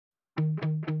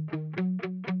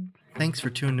Thanks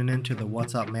for tuning in to the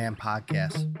What's Up Man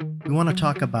podcast. We want to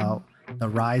talk about the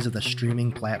rise of the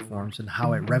streaming platforms and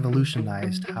how it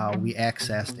revolutionized how we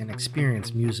accessed and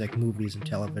experienced music, movies, and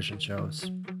television shows.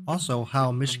 Also,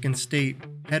 how Michigan State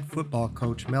head football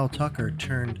coach Mel Tucker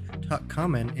turned Tuck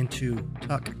Coming into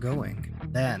Tuck Going.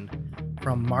 Then,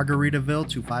 from Margaritaville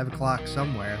to 5 o'clock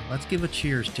somewhere, let's give a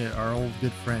cheers to our old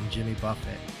good friend Jimmy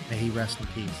Buffett. May he rest in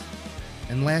peace.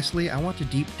 And lastly, I want to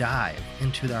deep dive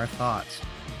into our thoughts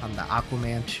on the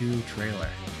Aquaman 2 trailer.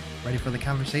 Ready for the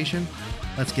conversation?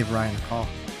 Let's give Ryan a call.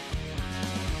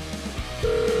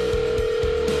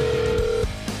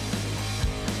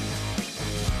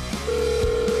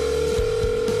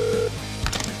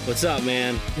 What's up,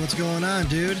 man? What's going on,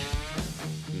 dude?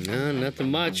 Nothing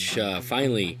much.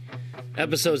 Finally,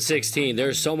 episode 16.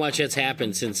 There's so much that's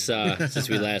happened since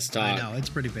we last talked. I know, it's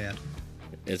pretty bad.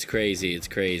 It's crazy.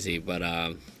 But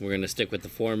we're gonna stick with the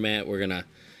format.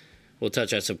 We'll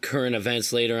touch on some current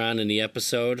events later on in the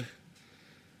episode,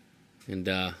 and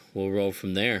we'll roll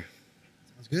from there.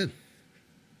 Sounds good.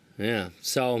 Yeah.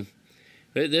 So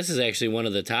this is actually one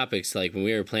of the topics. Like when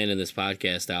we were planning this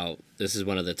podcast out, this is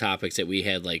one of the topics that we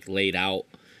had like laid out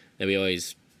that we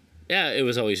always, it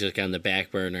was always just on the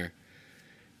back burner.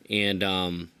 And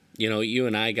you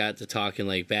and I got to talking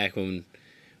like back when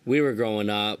we were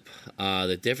growing up,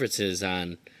 the differences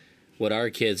on what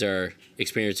our kids are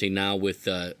experiencing now with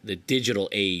the digital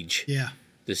age. Yeah.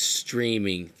 The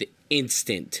streaming, the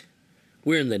instant.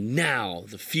 We're in the now,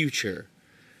 the future.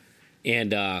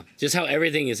 And just how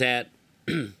everything is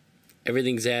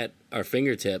everything's at our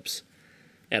fingertips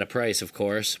at a price, of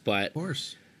course. But of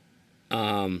course.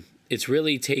 It's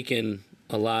really taken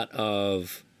a lot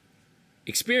of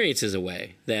experiences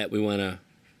away that we want to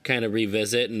kind of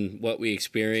revisit and what we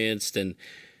experienced and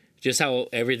just how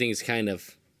everything's kind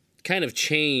of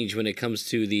changed when it comes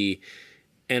to the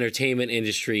entertainment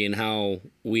industry and how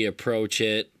we approach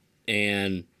it.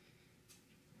 And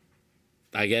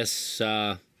I guess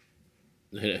the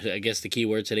key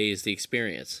word today is the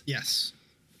experience. Yes.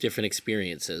 Different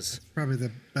experiences. That's probably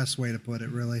the best way to put it,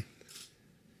 really.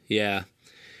 Yeah.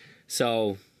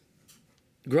 So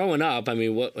growing up, I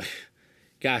mean,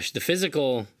 the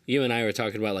physical, you and I were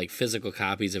talking about like physical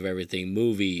copies of everything,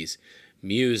 movies,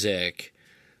 music,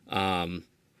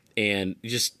 and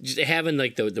just having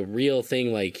like the real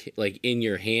thing like in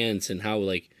your hands and how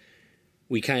like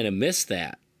we kind of miss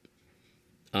that.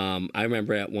 I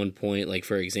remember at one point, like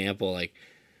for example, like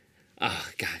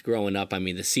growing up, I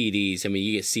mean the CDs. I mean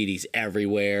you get CDs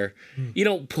everywhere. You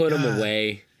don't put them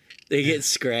away; they get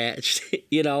scratched.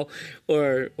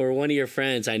 Or one of your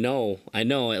friends. I know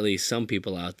at least some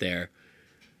people out there.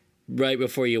 Right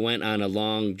before you went on a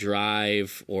long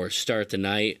drive or start the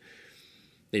night,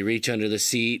 they reach under the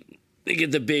seat. They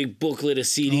get the big booklet of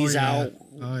CDs out.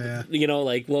 Oh, yeah.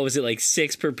 Like, what was it, like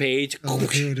 6 per page? Oh,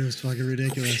 dude, it was fucking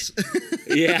ridiculous.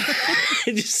 Yeah.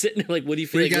 Just sitting there like, what do you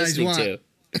feel like listening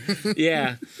to?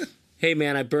 Yeah. Hey,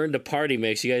 man, I burned a party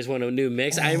mix. You guys want a new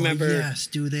mix? I remember. Yes,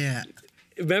 do that.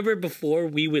 Remember before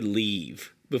we would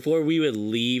leave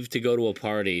to go to a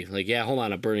party, like, yeah, hold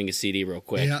on, I'm burning a CD real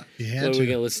quick. Yeah, you had what are we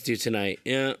going to listen to tonight?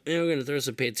 Yeah, we're going to throw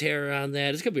some Pantera on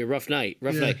that. It's going to be a rough night.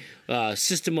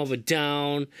 System of a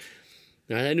Down.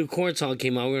 That new Korn song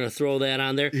came out. We're going to throw that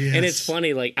on there. Yes. And it's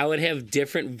funny, like, I would have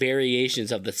different variations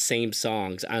of the same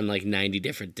songs on, like, 90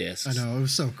 different discs. I know. It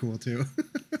was so cool, too.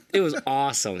 It was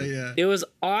awesome. Yeah. It was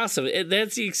awesome.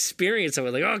 That's the experience of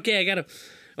it. Like, okay, I got to...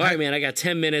 All right, man, I got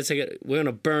 10 minutes. We're going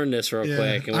to burn this real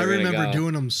quick. And I remember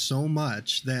doing them so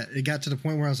much that it got to the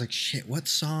point where I was like, shit, what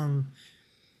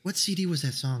CD was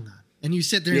that song on? And you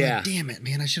sit there and like, damn it,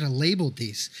 man, I should have labeled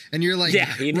these. And you're like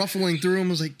ruffling through them.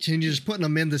 I was like, and you're just putting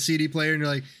them in the CD player and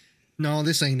you're like, no,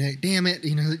 this ain't it. Damn it.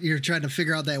 You're trying to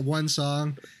figure out that one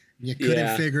song you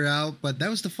couldn't figure out. But that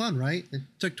was the fun, right? It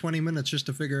took 20 minutes just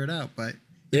to figure it out, but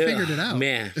you figured it out.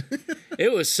 Man,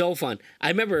 it was so fun. I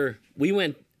remember we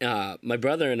went... my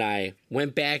brother and I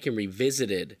went back and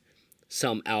revisited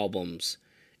some albums,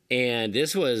 and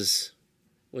this was,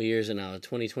 what year is it now?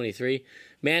 2023.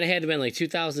 Man, it had to have been like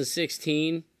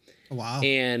 2016. Wow.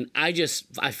 And I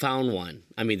found one.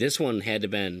 I mean, this one had to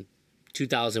have been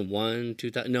 2001,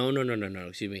 2000. No.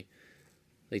 Excuse me,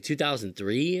 like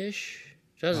 2003-ish,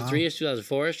 2003-ish,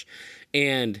 2004-ish,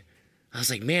 and I was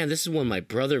like, man, this is one my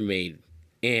brother made,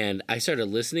 and I started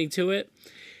listening to it.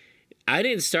 I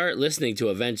didn't start listening to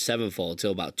Avenged Sevenfold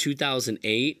until about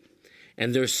 2008,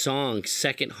 and their song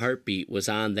 "Second Heartbeat" was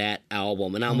on that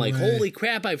album, and I'm like, "Holy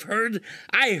crap! I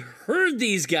heard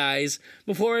these guys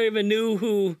before I even knew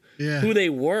who they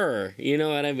were." You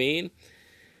know what I mean?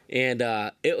 And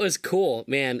it was cool,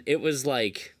 man. It was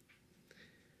like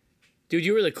Dude,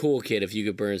 you were the cool kid if you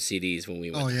could burn CDs when we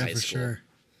went to high school. Sure.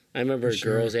 I remember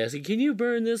girls asking, "Can you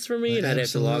burn this for me?" And I'd have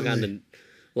to log on to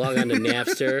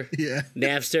Napster. Yeah.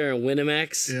 Napster and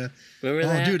Winamax. Yeah.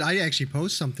 Remember that? Oh, dude, I actually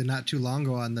posted something not too long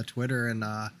ago on the Twitter and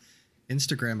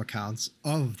Instagram accounts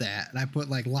of that. And I put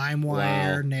like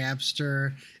LimeWire,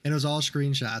 Napster, and it was all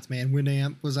screenshots, man.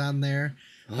 Winamp was on there.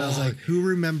 And I was like, who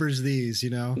remembers these, you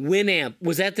know? Winamp.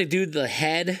 Was that the dude, the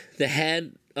head?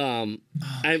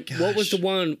 What was the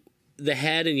one, the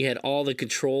head, and you had all the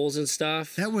controls and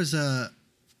stuff? Wait,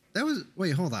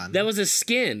 hold on. That was a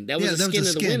skin. That was a skin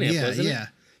of the Winamp, wasn't it? Yeah.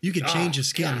 You could change the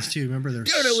skins too. Remember, there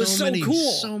was so many,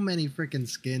 cool. So many freaking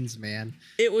skins, man.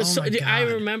 It was I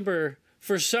remember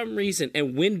for some reason,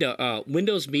 and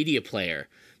Windows Media Player.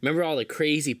 Remember all the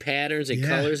crazy patterns and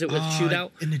colors it would shoot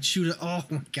out? And it shoot out. Oh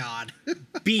my God.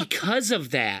 because of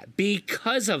that,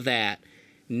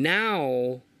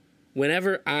 now,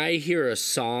 whenever I hear a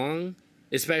song,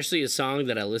 especially a song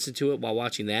that I listen to it while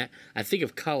watching that, I think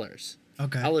of colors.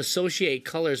 Okay. I'll associate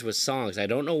colors with songs. I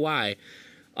don't know why.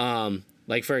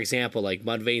 Like, for example, like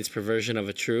Mudvayne's Perversion of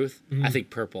a Truth. I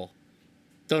think purple.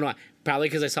 Don't know why. Probably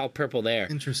because I saw purple there.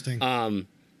 Interesting.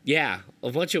 Yeah,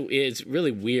 it's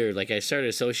really weird. Like, I started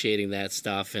associating that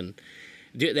stuff, and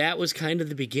that was kind of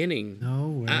the beginning. No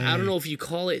way. I don't know if you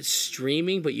call it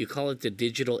streaming, but you call it the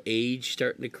digital age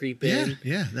starting to creep in.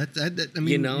 Yeah. That I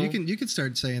mean, you can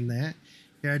start saying that.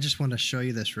 Here, I just want to show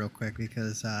you this real quick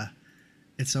because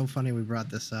it's so funny we brought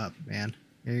this up, man.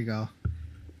 Here you go.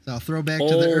 So I'll throw back to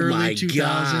the early 2000s,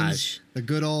 gosh. The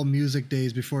good old music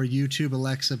days before YouTube,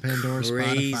 Alexa, Pandora,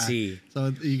 Spotify.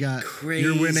 So you got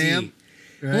your Winamp,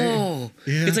 right? Oh,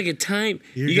 yeah. It's like a time.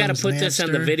 You got to put this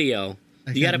on the video.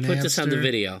 You got to put this on the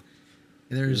video.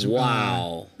 There's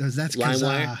that's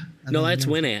LimeWire. No, that's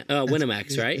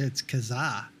Winamax, right? It's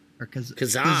Kazaa or Kazaa.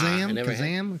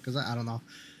 Kazam. I don't know.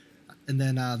 And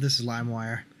then this is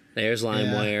LimeWire. There's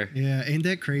LimeWire. Yeah, ain't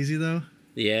that crazy though?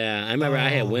 Yeah, I remember I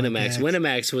had Winamax.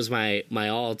 Winamax was my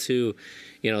all too,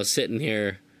 sitting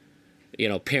here,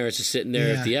 parents are sitting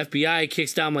there. If the FBI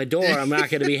kicks down my door, I'm not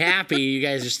going to be happy. You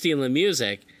guys are stealing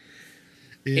music.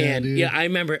 Yeah, and dude. I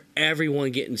remember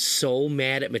everyone getting so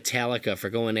mad at Metallica for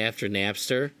going after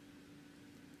Napster.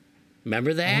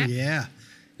 Remember that? Oh, yeah.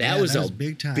 That was a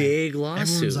big time. Big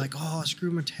lawsuit. Everyone's like, "Oh,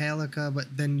 screw Metallica,"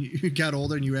 but then you got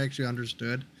older and you actually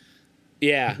understood.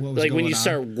 Yeah, like when you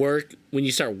start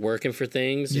working for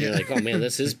things, and you're like, "Oh man,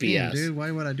 this is BS." Yeah, dude,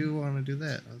 why would I want to do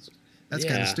that? That's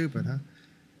kind of stupid, huh?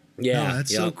 Yeah, no,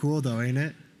 that's so cool though, ain't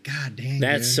it? God dang,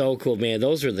 that's dude. so cool, man.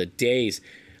 Those were the days.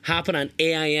 Hopping on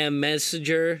AIM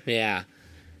Messenger, yeah,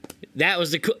 that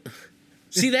was the cool.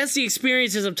 See, that's the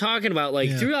experiences I'm talking about. Like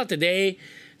throughout the day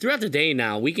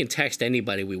now, we can text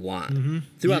anybody we want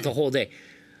throughout the whole day.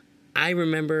 I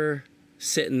remember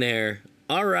sitting there.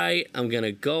 All right, I'm going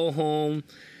to go home.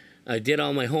 I did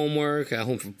all my homework. I got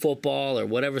home from football or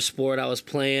whatever sport I was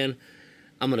playing.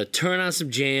 I'm going to turn on some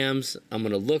jams. I'm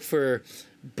going to look for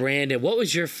Brandon. What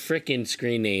was your freaking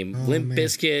screen name? Limp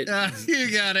Bizkit.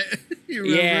 You got it. You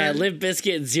remember it? Limp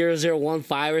Bizkit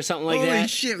 0015 or something like that. Holy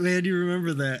shit, man. You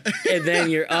remember that. And then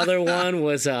your other one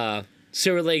was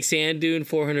Silver Lake Sand Dune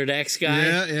 400X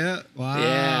guy. Yeah. Wow,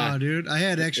 yeah. Dude. I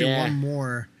had actually one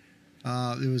more.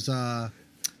 It was... what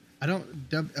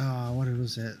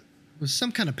was it? It was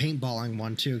some kind of paintballing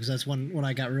one too, because that's when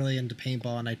I got really into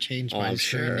paintball and I changed my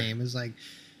screen name. It was like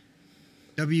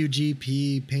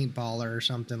WGP paintballer or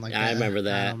something like that. I remember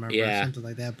that. I don't remember, something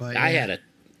like that. But I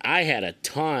had a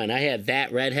ton. I had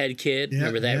that redhead kid.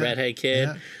 Remember that redhead kid?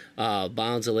 Yeah.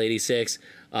 Bounds of 86.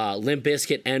 Limp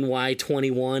Bizkit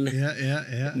NY21.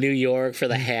 Yeah. New York for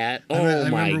the hat. I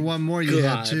remember one more you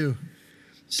had too.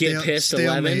 Get Pissed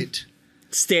 11.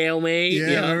 Stalemate.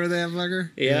 Yeah, remember that fucker?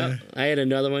 Yeah. I had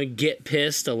another one, Get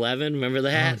Pissed 11. Remember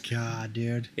that? Oh, God,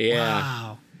 dude. Yeah.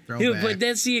 Wow. Dude, but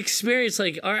that's the experience.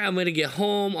 Like, all right, I'm going to get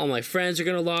home. All my friends are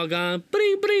going to log on.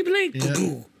 Bling, bling, bling.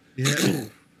 Yeah.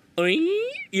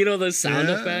 You know those sound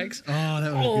effects? Oh,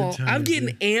 that was good time. I'm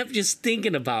getting amped just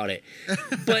thinking about it.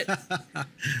 But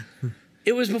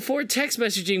it was before text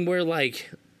messaging where,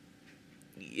 like,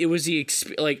 it was the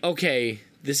okay,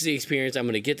 this is the experience. I'm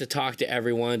going to get to talk to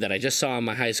everyone that I just saw in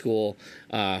my high school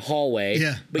hallway.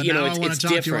 Yeah, but you know, it's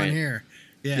different. To you here.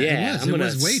 Yeah, it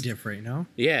was way different,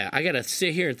 Yeah, I got to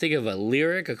sit here and think of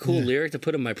a cool lyric to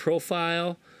put in my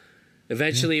profile.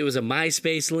 Eventually, it was a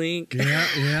MySpace link.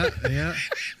 Yeah.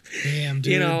 Damn,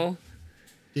 dude. Damn.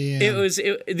 It was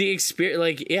the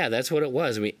experience. That's what it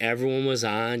was. I mean, everyone was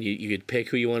on. You could pick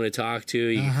who you want to talk to.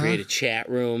 You could create a chat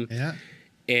room. Yeah.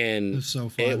 And it was so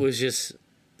fun. It was just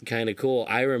kind of cool.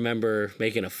 I remember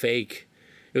making a fake.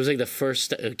 It was like the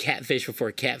first catfish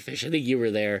before catfish. I think you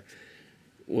were there.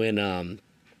 when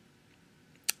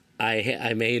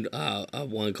I made a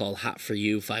one called Hot for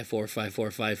You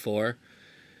 545454,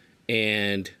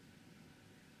 and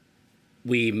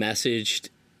we messaged.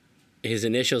 His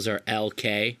initials are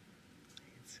LK.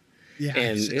 Yeah,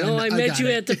 And I met you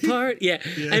at the party. Yeah,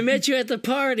 Yeah. I met you at the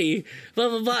party. Blah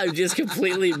blah blah. I'm just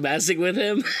completely messing with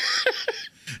him.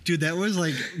 Dude, that was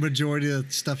like majority of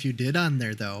the stuff you did on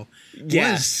there, though.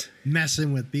 Yes, was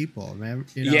messing with people, man.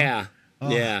 You know? yeah,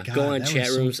 Oh, yeah. God, Go on that chat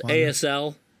was so rooms. fun.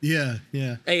 ASL. Yeah,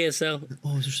 yeah. ASL.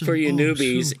 Oh, is there some, For you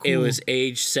newbies, so cool. it was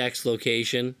age, sex,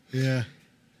 location. Yeah.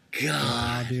 God.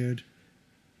 Wow, dude.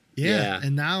 Yeah,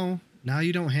 and now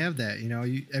you don't have that. You know,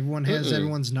 everyone has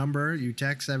everyone's number. You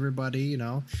text everybody. You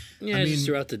know. Yeah, I just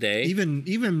throughout the day.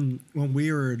 Even when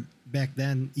we were back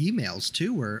then, emails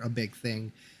too were a big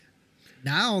thing.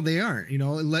 Now they aren't. You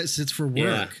know, unless it's for work.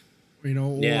 Yeah. You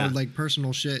know, or Yeah. like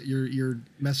personal shit. You're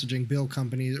messaging bill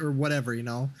companies or whatever. You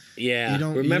know. Yeah. You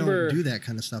don't do that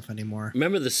kind of stuff anymore.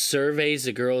 Remember the surveys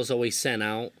the girls always sent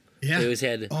out? Yeah. They always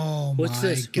had. Oh What's my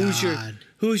this? God.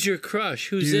 Who's your crush?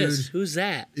 Who's Dude. this? Who's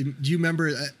that? Do you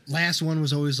remember last one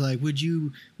was always like, would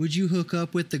you hook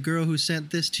up with the girl who sent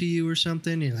this to you or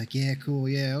something? And you're like, yeah, cool,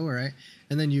 yeah, all right.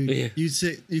 And then you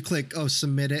click, oh,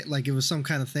 submit it, like it was some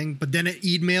kind of thing. But then it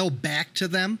email back to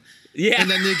them. Yeah.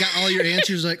 And then they got all your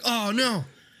answers like, oh no.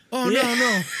 Oh Yeah.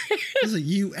 no. It's like,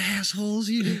 you assholes,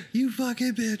 you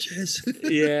fucking bitches.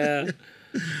 Yeah.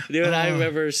 Dude, I Oh.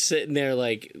 remember sitting there,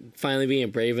 like, finally being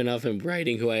brave enough and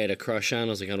writing who I had a crush on. I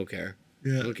was like, I don't care.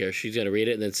 Yeah. I don't care. She's going to read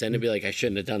it and then send it and be like, I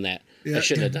shouldn't have done that. Yeah, I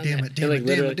shouldn't have done that. Damn And,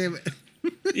 it, like, damn it.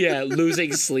 yeah,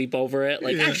 losing sleep over it.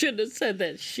 Like, Yeah. I shouldn't have said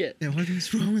that shit. Yeah, what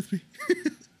is wrong with me?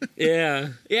 Yeah.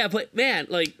 Yeah, but, man,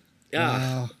 like,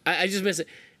 Wow. I just miss it.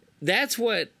 That's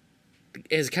what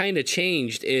has kind of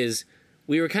changed is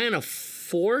we were kind of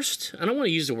forced. I don't want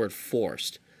to use the word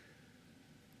forced.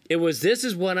 It was, this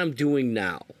is what I'm doing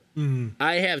now.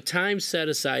 I have time set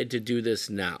aside to do this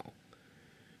now.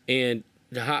 And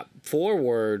to hop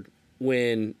forward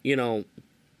when,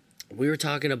 we were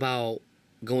talking about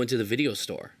going to the video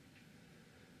store.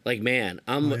 Like, man,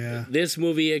 this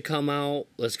movie had come out.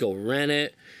 Let's go rent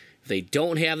it. If they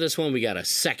don't have this one, we got a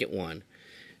second one.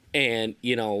 And,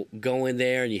 go in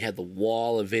there and you had the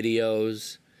wall of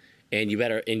videos. And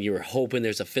you were hoping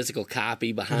there's a physical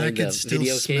copy behind the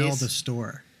video case. Smell the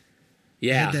store.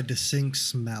 Yeah. It had that distinct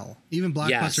smell. Even Blockbuster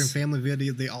Yes. and Family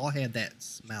Video, they all had that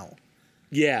smell.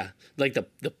 Yeah. Like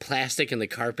the plastic and the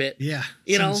carpet. Yeah.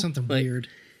 Something like, weird.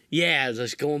 Yeah,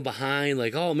 just going behind,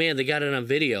 like, oh man, they got it on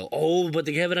video. Oh, but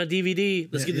they have it on DVD.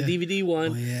 Let's get the DVD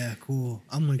one. Oh yeah, cool.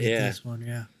 I'm gonna get this one.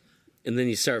 Yeah. And then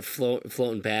you start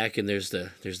floating back, and there's the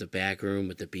back room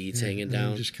with the beads hanging and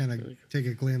down. You just kind of take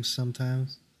a glimpse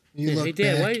sometimes. You Yeah, look hey,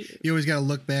 Dad, back. You always got to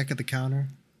look back at the counter,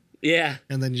 Yeah.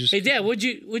 and then you just. Hey, Dad, what'd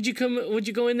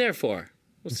you go in there for?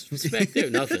 What's back there?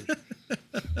 Nothing.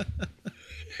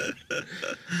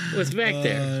 What's back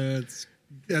there?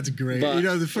 That's great. But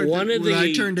when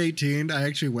I turned 18, I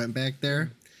actually went back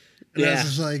there, and I was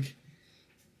just like,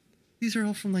 these are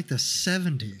all from like the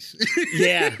 70s.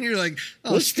 Yeah. You're like,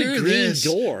 oh, What's the screw green this.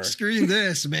 door? Screw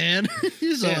this, man.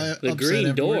 The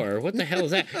green door. What the hell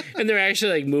is that? And they're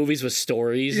actually like movies with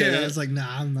stories. Yeah, in it. it's like,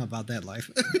 nah, I'm not about that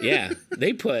life. Yeah,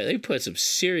 they put some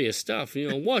serious stuff.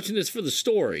 Watching this for the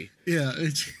story. Yeah.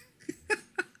 It's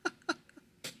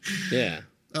Yeah.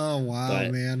 Oh wow,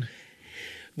 But man.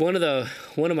 One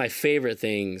of my favorite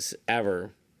things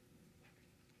ever,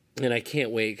 and I can't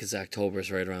wait because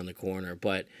October's right around the corner.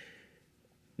 But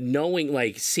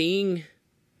seeing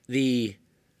the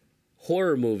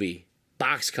horror movie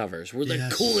box covers were the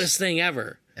coolest thing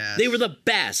ever. Yes. They were the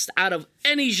best out of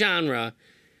any genre.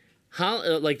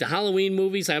 Like the Halloween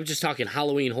movies, I'm just talking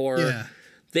Halloween horror. Yeah.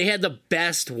 They had the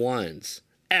best ones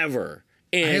ever.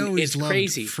 And I always it's loved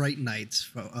crazy. Fright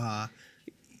Nights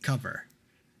cover.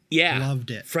 Yeah. Loved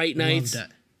it. Fright Nights,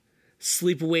 Loved it.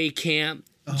 Sleepaway Camp.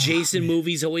 Oh, Jason man.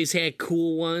 movies always had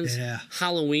cool ones. Yeah.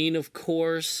 Halloween, of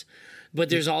course. But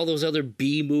there's all those other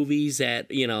B movies that,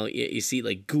 you see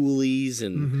like Ghoulies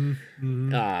and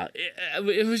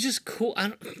it was just cool.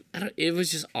 It was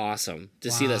just awesome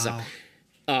to see that stuff.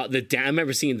 I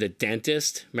remember seeing The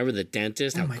Dentist. Remember The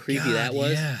Dentist? How creepy that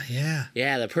was? Yeah.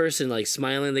 Yeah, the person like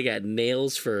smiling, they got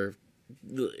nails for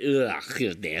it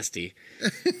was nasty.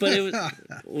 But it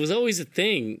was always a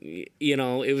thing.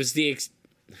 It was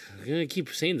I'm going to keep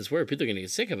saying this word. People are going to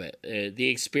get sick of it. The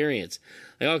experience.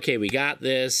 Like, okay, we got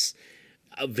this.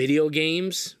 Video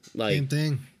games. Like, Same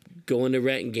thing. Going to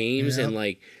renting games and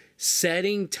like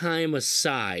setting time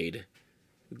aside.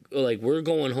 Like, we're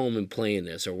going home and playing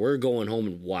this, or we're going home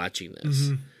and watching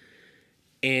this.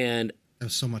 And it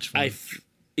was so much fun.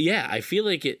 yeah, I feel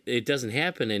like it doesn't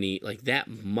happen like that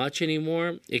much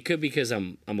anymore. It could be because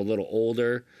I'm a little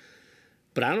older,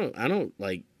 but I don't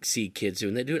like see kids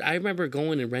doing that, dude. I remember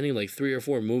going and renting like 3 or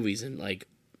 4 movies and like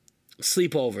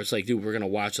sleepovers. Like, dude, we're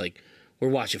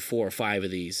watching 4 or 5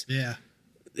 of these. Yeah.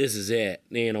 This is it.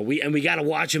 You know, we got to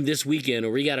watch them this weekend,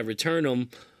 or we got to return them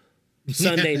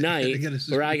Sunday night,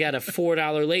 or I got a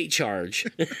 $4 late charge.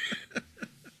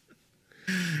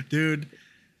 Dude,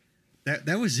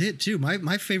 that was it too.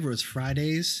 My favorite was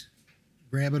Fridays,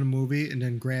 grabbing a movie and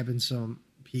then grabbing some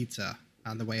pizza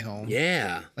on the way home.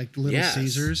 Yeah. Like Little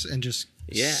Caesars, and just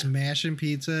smashing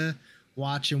pizza,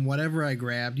 watching whatever I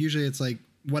grabbed. Usually it's like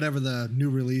whatever the new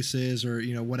release is, or,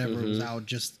 you know, whatever was out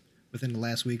just within the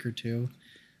last week or two.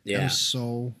 Yeah. It was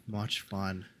so much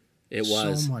fun. It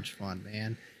was. So much fun,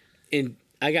 man. And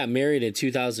I got married in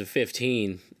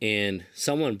 2015, and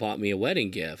someone bought me a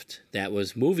wedding gift that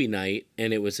was movie night,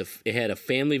 and it had a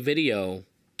family video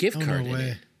gift card in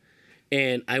it.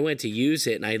 And I went to use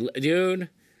it, and I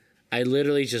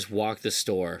literally just walked the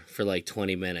store for like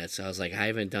 20 minutes. I was like, I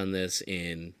haven't done this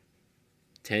in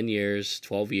 10 years,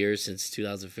 12 years, since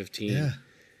 2015. Yeah.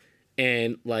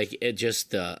 And like, it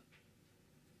just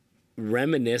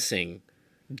reminiscing,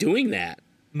 doing that.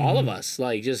 All of us,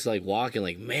 like, just like walking,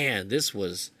 like, man, this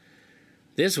was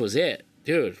it,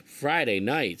 dude. Friday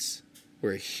nights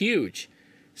were huge.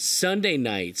 Sunday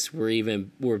nights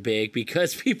were big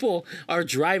because people are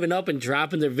driving up and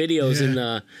dropping their videos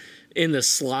in the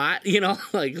slot, you know,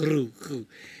 like,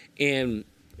 and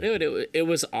dude, it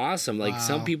was awesome. Like,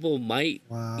 some people might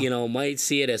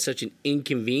see it as such an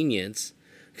inconvenience,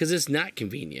 because it's not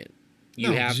convenient.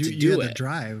 You have to do it.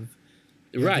 Drive.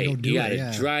 Right, you got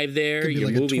to drive there. Could be your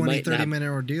like movie a 20, might 30 not, minute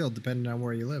ordeal, depending on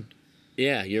where you lived.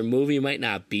 Yeah, your movie might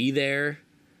not be there,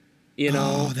 you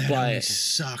know. Oh, that always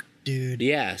sucked, dude.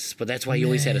 Yes, but that's why you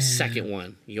always had a second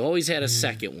one. You always had a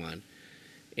second one.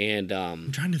 And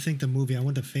I'm trying to think the movie. I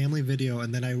went to Family Video,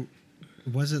 and then it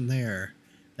wasn't there.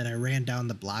 Then I ran down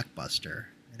the Blockbuster,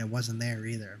 and it wasn't there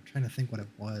either. I'm trying to think what it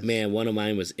was. Man, one of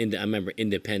mine was I remember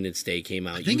Independence Day came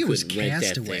out. I think it was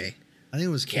Castaway. I think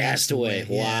it was Castaway.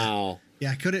 Wow.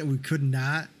 Yeah, we could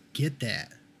not get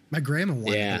that. My grandma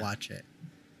wanted to watch it.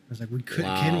 I was like, we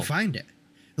couldn't find it.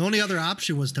 The only other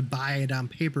option was to buy it on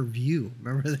pay-per-view.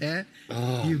 Remember that?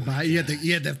 Oh, you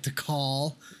had to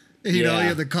call. You know, you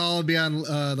had to call and be on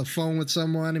the phone with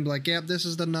someone and be like, "Yep, this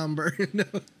is the number."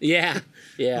 Yeah.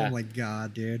 Oh my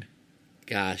god, dude.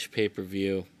 Gosh,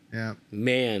 pay-per-view. Yeah.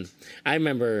 Man, I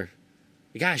remember.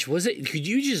 Gosh, could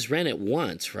you just rent it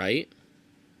once, right?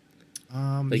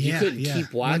 You couldn't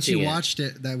keep watching it. Once you watched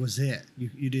it, that was it.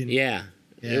 You didn't. Yeah.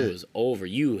 It was over.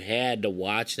 You had to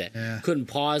watch that. Yeah. Couldn't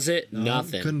pause it. No,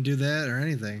 nothing. Couldn't do that or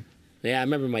anything. Yeah, I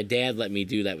remember my dad let me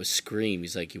do that with Scream.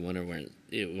 He's like, "You want to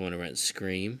rent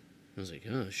Scream?" I was like,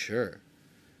 "Oh, sure."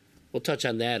 We'll touch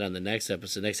on that on the next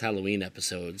episode, next Halloween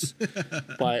episodes.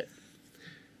 But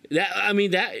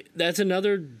that's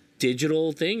another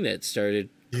digital thing that started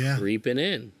creeping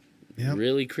in. Yeah.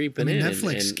 Really creeping in.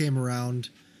 Netflix came around.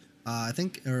 I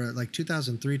think, or like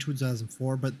 2003,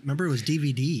 2004, but remember it was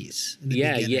DVDs.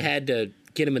 You had to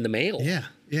get them in the mail. Yeah,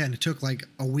 and it took like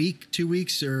a week, 2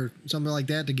 weeks, or something like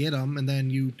that to get them, and then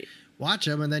you watch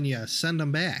them, and then you send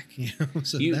them back. You know,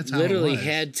 so that's how literally it was.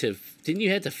 had to. Didn't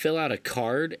you have to fill out a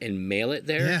card and mail it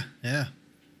there? Yeah.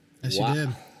 Yes, you did.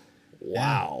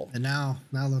 Wow. Yeah. And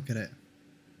now look at it.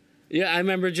 Yeah, I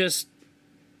remember just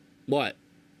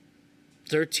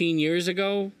 13 years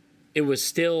ago. It was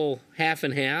still half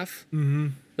and half. Mm-hmm.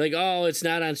 Like, oh, it's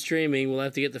not on streaming. We'll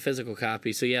have to get the physical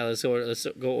copy. So yeah, let's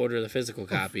go order the physical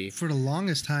copy. For the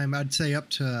longest time, I'd say up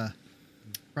to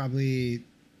probably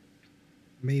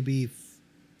maybe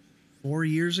 4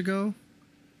 years ago,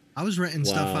 I was renting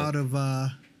stuff out of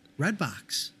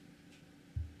Redbox.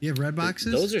 You have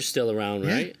Redboxes? Those are still around,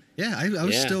 right? Yeah, I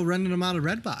was still renting them out of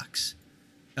Redbox.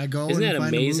 I go Isn't and that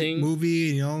find amazing? a movie,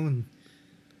 you know, and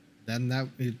then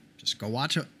just go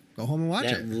watch it. Go home and watch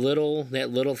it. That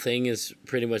little thing has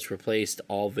pretty much replaced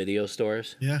all video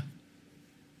stores.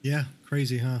 Yeah,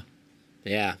 crazy, huh?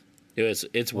 Yeah,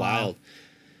 it's wild.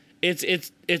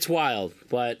 It's wild,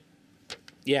 but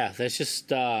yeah, that's just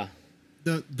the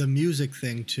music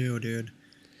thing too, dude.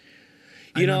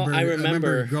 I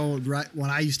remember going right when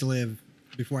I used to live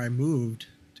before I moved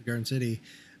to Garden City.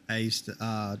 I used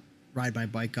to ride my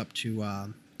bike up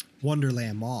to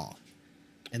Wonderland Mall.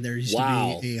 And there used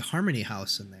to be a Harmony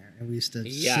House in there. And we used to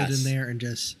sit in there and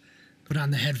just put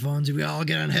on the headphones. And we all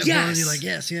get on headphones. Yes. You're like,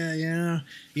 yes, yeah.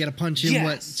 You got to punch in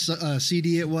what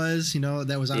CD it was,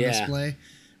 that was on display.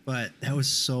 But that was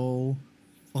so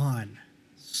fun.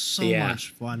 So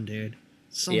much fun, dude.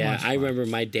 So much fun. I remember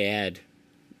my dad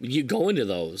you go into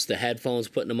those, the headphones,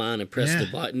 putting them on and press the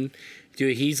button.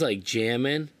 Dude, he's like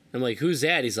jamming. I'm like, who's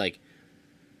that? He's like,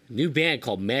 new band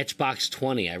called Matchbox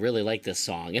 20. I really like this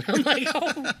song. And I'm like,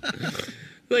 oh.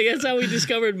 Like, that's how we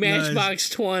discovered Matchbox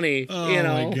 20. Oh, you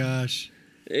know? my gosh.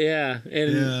 Yeah.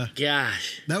 And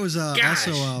gosh. That was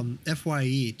also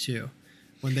FYE, too.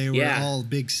 When they were all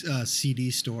big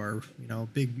CD store,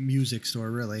 big music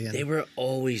store, really. And they were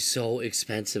always so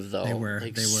expensive, though. They were.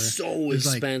 So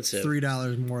expensive. Like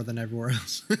 $3 more than everywhere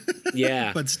else.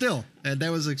 Yeah. But still,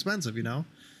 that was expensive,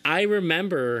 I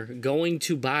remember going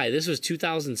to buy, this was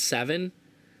 2007,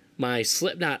 my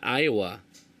Slipknot Iowa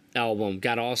album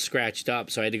got all scratched up,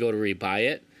 so I had to go to rebuy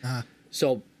it.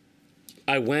 So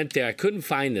I went there. I couldn't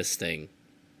find this thing.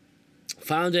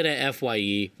 Found it at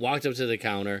FYE, walked up to the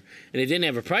counter, and it didn't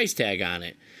have a price tag on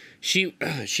it. She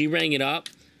rang it up,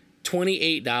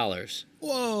 $28.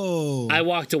 Whoa. I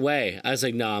walked away. I was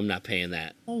like, no, I'm not paying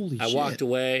that. Holy shit. I walked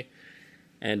away,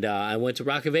 and I went to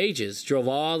Rock of Ages. Drove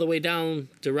all the way down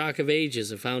to Rock of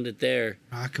Ages and found it there.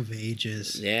 Rock of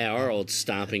Ages. Yeah, our old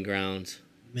stomping grounds.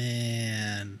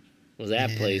 Man. Well,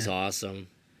 that place awesome.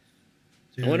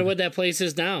 Dude. I wonder what that place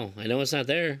is now. I know it's not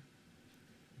there.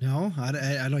 No, I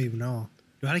don't even know.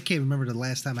 I can't remember the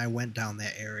last time I went down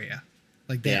that area.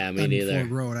 Like that me neither.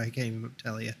 Ford Road, I can't even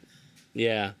tell you.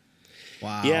 Yeah.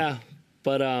 Wow. Yeah,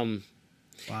 but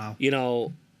wow. I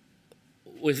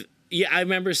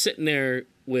remember sitting there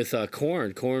with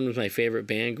Korn. Korn was my favorite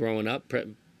band growing up,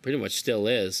 pretty much still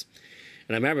is.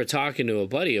 And I remember talking to a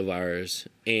buddy of ours,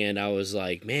 and I was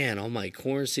like, man, all my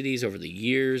Korn CDs over the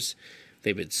years,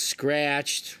 they've been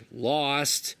scratched,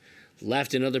 lost,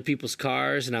 left in other people's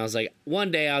cars, and I was like,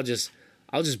 one day I'll just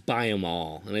buy them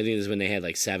all. And I think this is when they had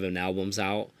like 7 albums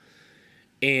out,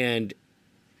 and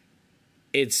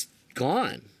it's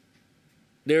gone.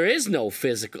 There is no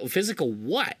physical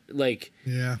what? Like,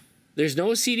 yeah, there's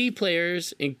no CD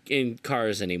players in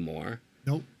cars anymore.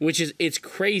 Nope. It's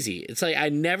crazy. It's like I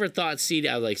never thought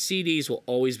CDs will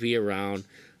always be around.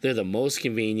 They're the most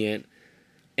convenient,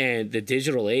 and the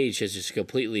digital age has just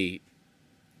completely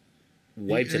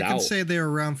wiped it out. I can say they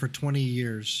were around for 20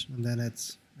 years, and then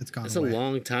it's gone That's away. a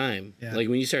long time. Yeah. Like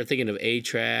when you start thinking of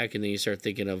 8-track, and then you start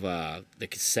thinking of the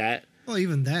cassette. Well,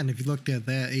 even then, if you looked at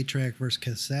that 8-track versus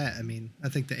cassette, I mean, I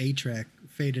think the 8-track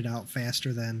faded out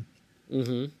faster than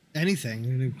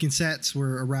anything. Cassettes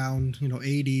were around,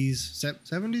 80s,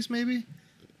 70s maybe?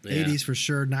 Yeah. 80s for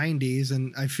sure, 90s,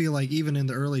 and I feel like even in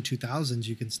the early 2000s,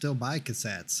 you can still buy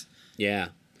cassettes. Yeah.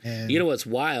 And you know what's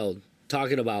wild?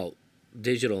 Talking about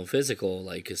digital and physical,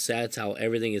 like cassettes, how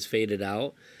everything is faded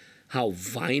out, how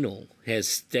vinyl has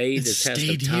stayed the test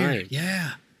of time. Here.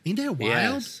 Yeah. Ain't that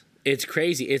wild? Yes. It's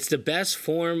crazy. It's the best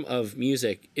form of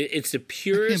music. It's the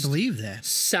purest I can't believe that.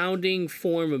 sounding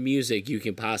form of music you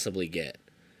can possibly get.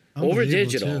 Over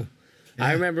digital. Yeah.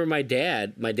 I remember my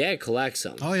dad collects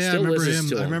them. Oh, yeah.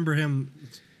 Still I remember him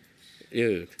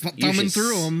dude, thumbing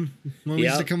through them when we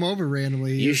used to come over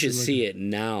randomly. You should see it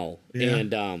now. Yeah.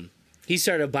 And he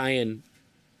started buying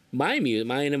mine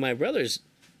and my brother's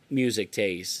music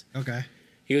taste. Okay.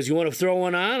 He goes, you want to throw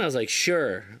one on? I was like,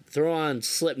 sure. Throw on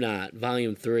Slipknot,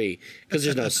 Volume 3. Because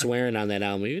there's no swearing on that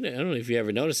album. I don't know if you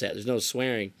ever noticed that. There's no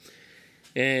swearing.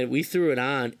 And we threw it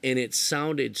on, and it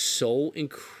sounded so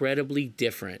incredibly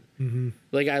different. Mm-hmm.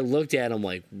 Like, I looked at him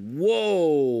like,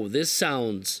 whoa, this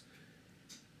sounds...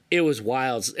 It was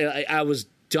wild. I was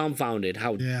dumbfounded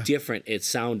how different it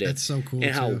sounded. That's so cool,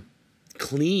 and how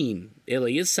clean.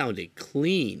 It sounded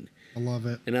clean. I love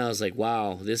it. And I was like,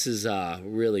 wow, this is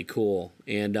really cool.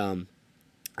 And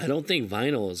I don't think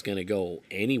vinyl is going to go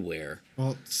anywhere.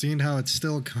 Well, seeing how it's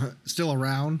still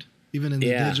around, even in the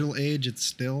digital age, it's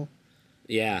still...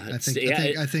 Yeah.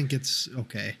 I think it's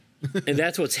okay. And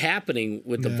that's what's happening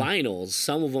with the vinyls.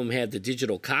 Some of them have the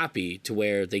digital copy to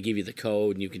where they give you the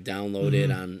code and you can download it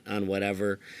on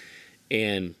whatever.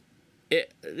 And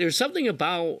there's something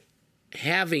about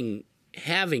having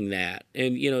that.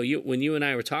 And, when you and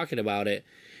I were talking about it,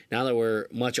 now that we're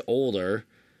much older,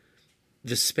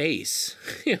 the space,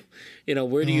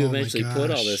 where do you eventually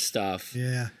put all this stuff?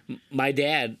 Yeah. My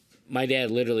dad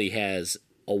literally has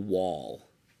a wall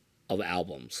of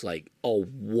albums, like a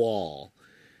wall.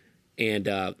 And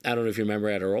I don't know if you remember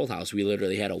at our old house, we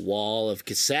literally had a wall of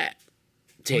cassette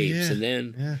tapes, and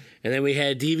then we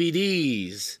had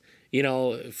DVDs,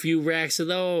 a few racks of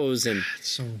those, and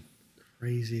it's so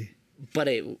crazy. But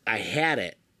I had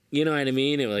it, you know what I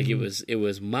mean? It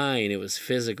was mine. It was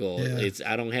physical. Yeah.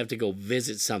 I don't have to go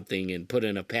visit something and put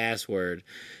in a password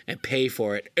and pay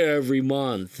for it every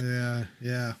month. Yeah,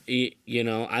 yeah.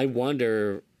 I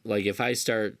wonder, like, if I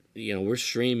start, we're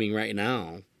streaming right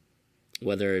now,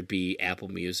 whether it be Apple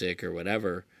Music or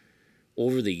whatever.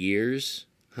 over the years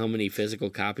how many physical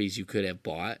copies you could have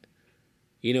bought.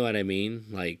 You know what I mean?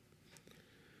 Like,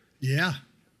 yeah.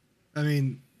 I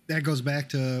mean, that goes back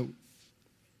to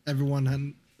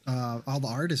everyone, all the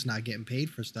artists not getting paid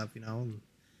for stuff, you know?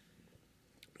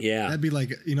 yeah. That'd be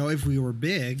like, you know, if we were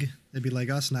big, it'd be like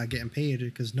us not getting paid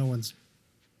because no one's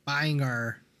buying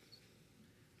our.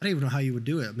 I don't even know how you would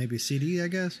do it. Maybe a CD, I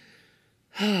guess.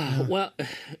 Yeah. Well,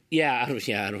 yeah,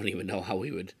 I don't even know how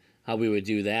we would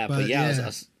do that. But yeah,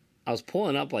 yeah. I was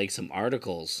pulling up like some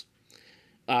articles.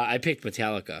 I picked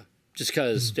Metallica just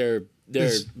because they're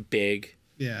big.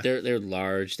 Yeah, they're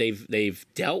large. They've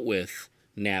dealt with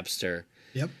Napster.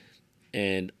 Yep.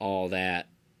 And all that.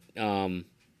 And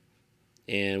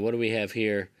what do we have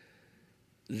here?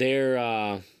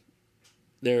 Their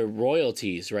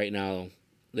royalties right now,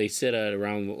 they sit at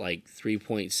around like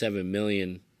 $3.7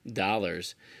 million,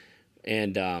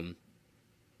 and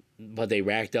but they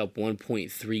racked up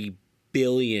 1.3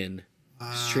 billion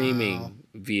streaming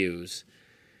views,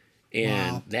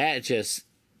 and that just,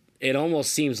 it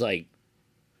almost seems like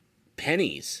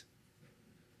pennies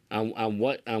on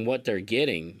what they're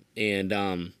getting,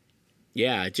 and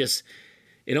yeah,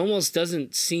 it almost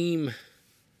doesn't seem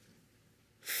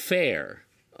fair.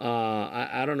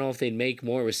 I don't know if they'd make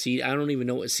more of a CD. I don't even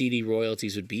know what CD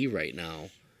royalties would be right now.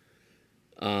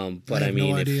 But I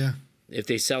mean, no idea. If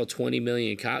they sell 20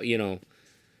 million copies, you know,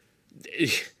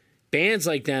 bands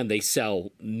like them, they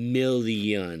sell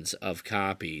millions of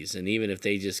copies, and even if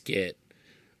they just get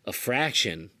a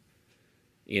fraction,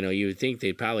 you know, you would think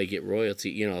they'd probably get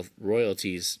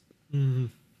royalties. Mm-hmm.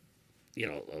 You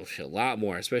know, a lot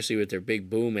more, especially with their big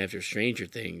boom after Stranger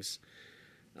Things.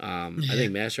 I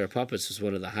think Master of Puppets was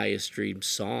one of the highest streamed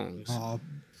songs. Oh,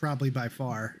 probably by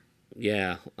far.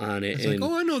 Yeah, on it. It's like,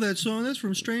 oh, I know that song. That's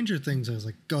from Stranger Things. I was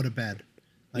like, go to bed.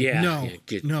 Like, yeah.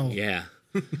 No. Yeah.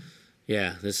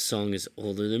 Yeah, this song is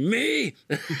older than me.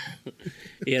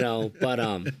 You know, but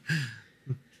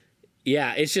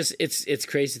yeah, it's just it's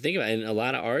crazy to think about, and a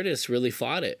lot of artists really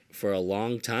fought it for a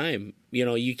long time. You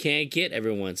know, you can't get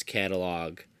everyone's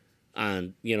catalog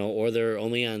on, you know, or they're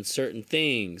only on certain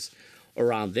things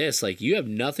around this. Like, you have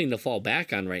nothing to fall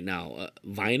back on right now.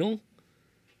 Vinyl.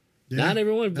 Yeah, not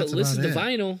everyone but listen to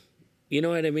vinyl. You know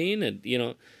what I mean? And, you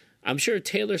know, I'm sure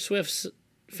Taylor Swift's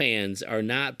fans are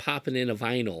not popping in a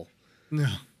vinyl. No.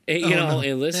 And,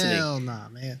 and listening. Hell nah,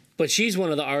 man. But she's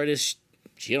one of the artists.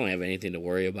 She don't have anything to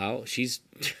worry about. She's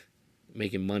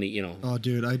making money, you know. Oh,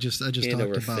 dude, I just talked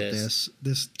about this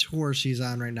tour she's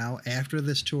on right now. After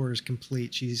this tour is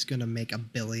complete, she's gonna make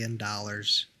 $1 billion.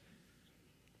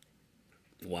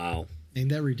 Wow. Ain't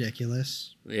that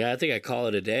ridiculous? Yeah, I think I call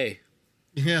it a day.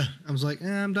 Yeah, I was like,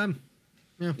 I'm done.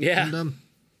 Yeah. I'm done.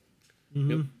 Mm-hmm.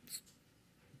 Yep.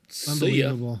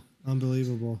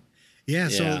 Unbelievable. Yeah,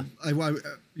 so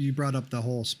you brought up the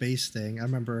whole space thing. I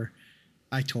remember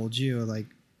I told you, like,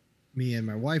 me and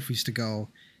my wife used to go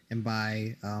and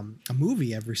buy a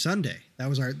movie every Sunday. That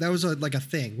was like a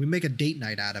thing. We make a date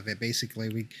night out of it.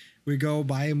 Basically, we go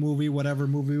buy a movie, whatever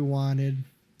movie we wanted,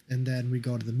 and then we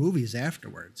go to the movies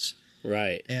afterwards.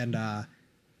 Right. And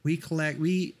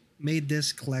we made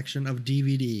this collection of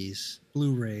DVDs,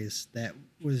 Blu-rays that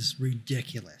was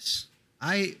ridiculous.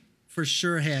 I for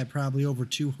sure had probably over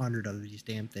 200 of these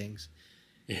damn things.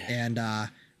 Yeah. And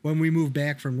when we moved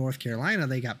back from North Carolina,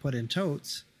 they got put in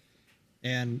totes,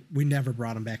 and we never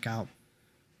brought them back out.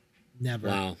 Never.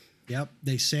 Wow. Yep.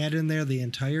 They sat in there the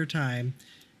entire time.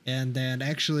 And then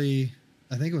actually,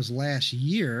 I think it was last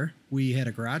year, we had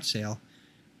a garage sale.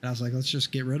 And I was like, let's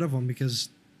just get rid of them because,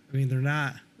 I mean, they're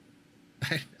not...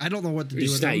 I don't know what to do with them. You're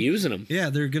just not using them. Yeah,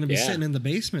 they're going to be sitting in the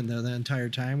basement there the entire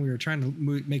time. We were trying to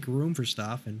make room for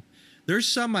stuff. And there's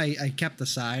some I kept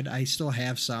aside. I still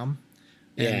have some.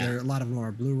 And a lot of them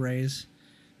are Blu-rays.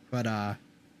 But, I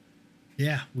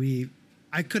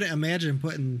couldn't imagine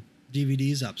putting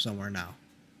DVDs up somewhere now.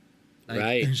 Like,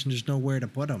 right. There's nowhere to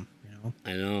put them, you know?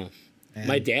 I know. And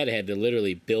my dad had to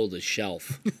literally build a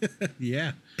shelf.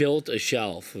 Yeah. Built a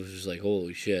shelf. It was just like,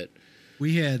 holy shit.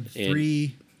 We had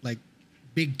three, like,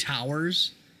 big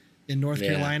towers in North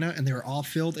Carolina, and they were all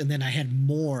filled. And then I had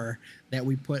more that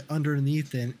we put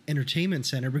underneath an entertainment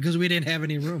center because we didn't have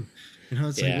any room. You know,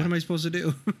 it's like, what am I supposed to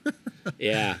do?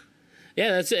 Yeah.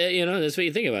 Yeah, that's that's what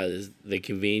you think about is the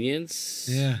convenience,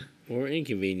 or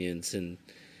inconvenience, and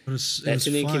that's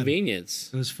an inconvenience.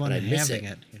 It was fun having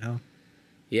it, you know.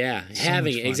 Yeah,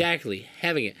 having it, exactly,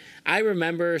 having it. I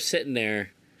remember sitting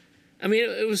there. I mean,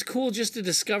 it was cool just to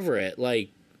discover it. Like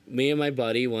me and my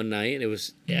buddy one night, it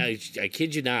was I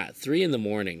kid you not, 3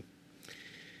 a.m,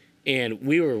 and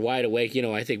we were wide awake. You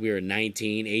know, I think we were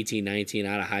 18, 19,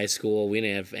 out of high school. We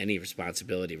didn't have any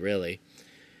responsibility really.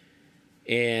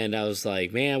 And I was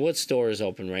like, man, what store is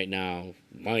open right now?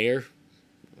 Meijer.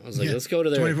 I was like, Yeah, let's go to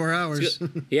their 24 hours.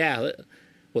 Yeah.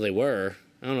 Well, they were.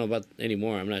 I don't know about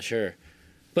anymore. I'm not sure.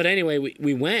 But anyway,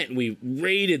 we went and we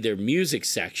raided their music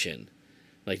section.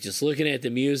 Like just looking at the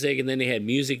music, and then they had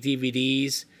music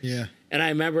DVDs. Yeah. And I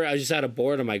remember I was just out of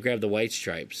boredom. I grabbed the White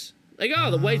Stripes. Like,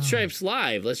 oh, the White Stripes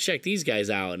live. Let's check these guys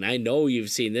out. And I know you've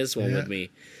seen this one with me.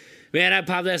 Man, I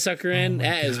popped that sucker in.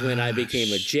 That is when I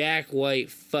became a Jack White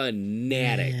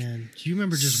fanatic. Man, do you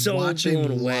remember just So watching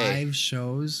blown away. live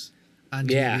shows on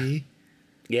TV?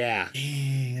 Yeah.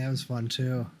 Dang, that was fun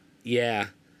too. Yeah.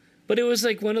 But it was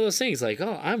like one of those things like,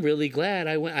 oh, I'm really glad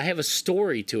I went. I have a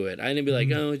story to it. I didn't be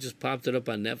like, oh, I just popped it up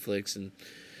on Netflix and,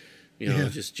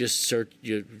 just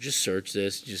search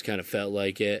this. Just kind of felt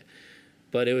like it.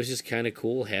 But it was just kind of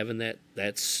cool having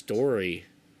that story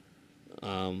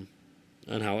on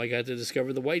how I got to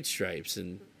discover the White Stripes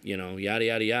and, yada,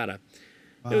 yada, yada.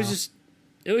 Wow.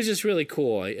 It was just really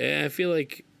cool. I feel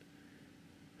like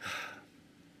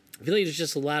there's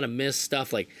just a lot of missed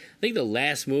stuff. Like, I think the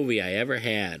last movie I ever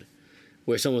had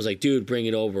where someone was like, dude, bring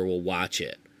it over, we'll watch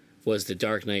it, was The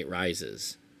Dark Knight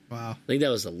Rises. Wow. I think that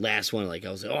was the last one. Like,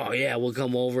 I was like, oh, yeah, we'll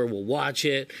come over, we'll watch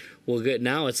it. We'll get.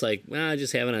 Now it's like, I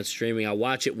just have it on streaming. I'll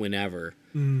watch it whenever.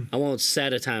 I won't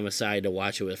set a time aside to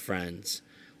watch it with friends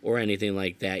or anything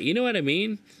like that. You know what I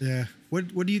mean? Yeah.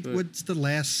 What's the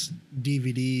last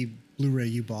DVD Blu-ray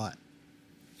you bought?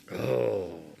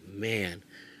 Oh, man.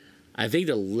 I think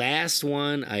the last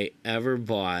one I ever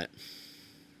bought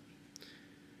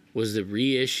was the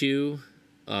reissue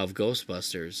of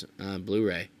Ghostbusters on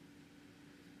Blu-ray.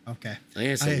 Okay. I think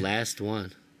it's the last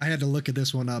one. I had to look at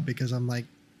this one up because I'm like,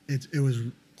 it was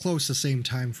close to the same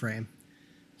time frame.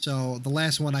 So the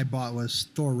last one I bought was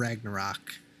Thor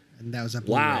Ragnarok, and that was a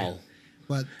Blu-ray. Wow.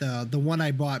 But the one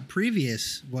I bought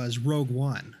previous was Rogue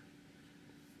One.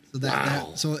 So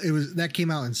that came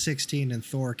out in 16 and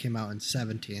Thor came out in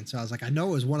 17. So I was like, I know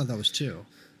it was one of those two.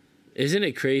 Isn't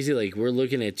it crazy? Like, we're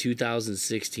looking at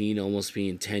 2016 almost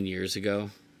being 10 years ago.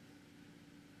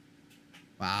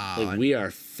 Wow. Like, we are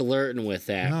flirting with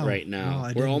that right now.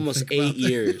 We're almost 8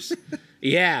 years.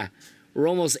 Yeah. We're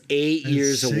almost 8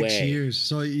 years away. 6 years.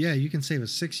 So, yeah, you can say it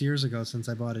was 6 years ago since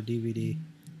I bought a DVD.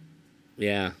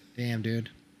 Yeah. Damn, dude.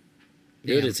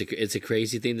 Dude, it's a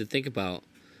crazy thing to think about.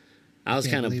 I was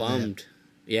kind of bummed. That.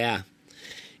 Yeah.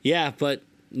 Yeah, but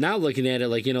now looking at it,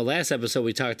 like, last episode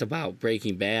we talked about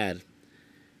Breaking Bad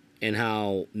and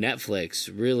how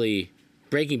Breaking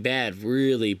Bad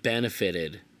really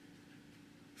benefited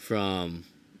from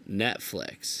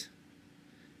Netflix.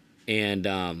 And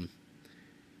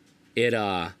it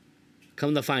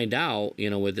come to find out,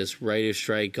 with this writer's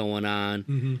strike going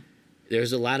on,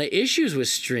 there's a lot of issues with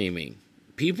streaming.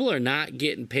 People are not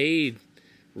getting paid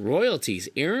royalties.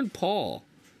 Aaron Paul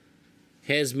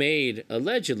has made,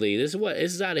 allegedly, this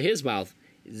is out of his mouth,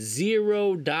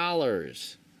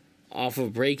 $0 off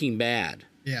of Breaking Bad.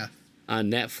 Yeah.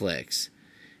 On Netflix.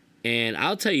 And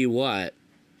I'll tell you what,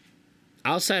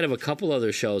 outside of a couple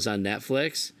other shows on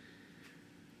Netflix,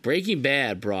 Breaking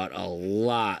Bad brought a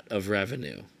lot of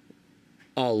revenue.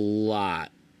 A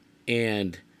lot.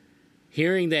 And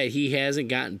hearing that he hasn't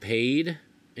gotten paid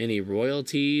any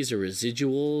royalties or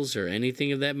residuals or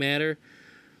anything of that matter,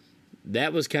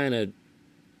 that was kind of...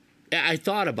 I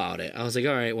thought about it. I was like,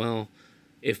 all right, well,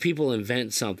 if people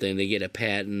invent something, they get a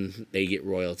patent, they get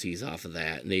royalties off of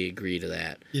that, and they agree to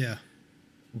that. Yeah.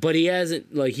 But he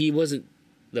wasn't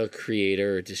the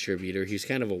creator or distributor. He's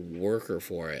kind of a worker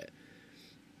for it.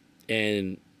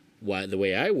 And the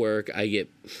way I work, I get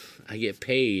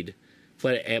paid,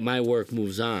 but my work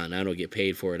moves on. I don't get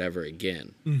paid for it ever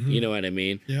again. You know what I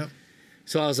mean? Yeah.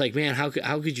 So I was like, man, how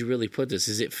could you really put this?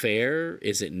 Is it fair?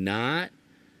 Is it not?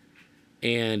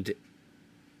 And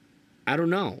I don't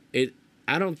know.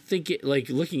 I don't think it. Like,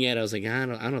 looking at it, I was like, I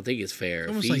don't think it's fair. It's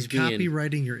almost like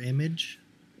copywriting your image.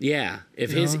 Yeah,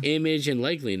 if his image and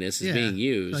likeliness is being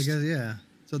used. I guess, yeah.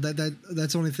 So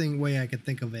that's the only way I could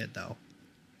think of it, though.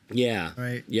 Yeah.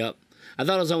 Right. Yep. I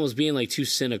thought it was almost being like too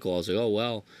cynical. I was like, oh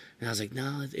well, and I was like,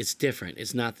 no, it's different.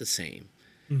 It's not the same.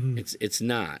 It's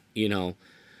not. Yeah,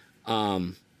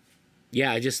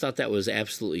 I just thought that was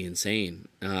absolutely insane.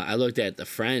 I looked at the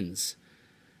Friends.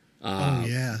 Oh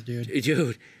yeah,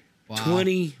 dude. Wow.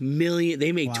 20 million.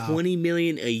 They make 20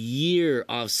 million a year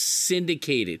off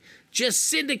syndicated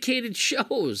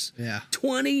shows. Yeah.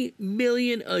 20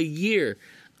 million a year.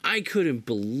 I couldn't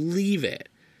believe it.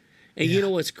 And you know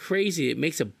what's crazy? It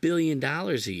makes $1 billion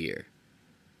a year.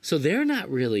 So they're not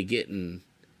really getting,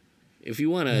 if you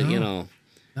want to,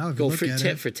 go for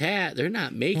tit for tat, they're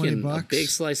not making a big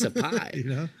slice of pie. You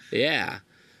know? Yeah.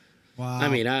 Wow. I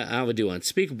mean, I would do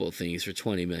unspeakable things for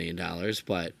 $20 million,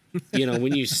 but you know,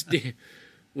 when you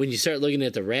when you start looking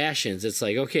at the rations, it's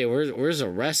like, okay, where's the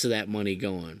rest of that money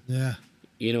going? Yeah.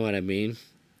 You know what I mean?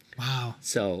 Wow.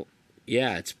 So,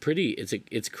 yeah, it's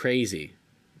crazy,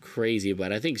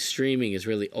 but I think streaming has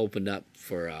really opened up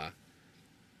for a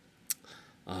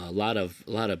lot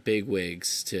of big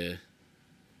wigs to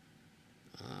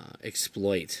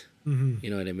exploit. Mm-hmm.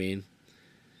 You know what I mean?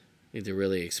 I think they're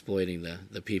really exploiting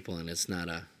the people, and it's not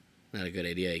a good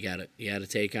idea. You got to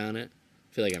take on it.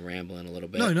 I feel like I'm rambling a little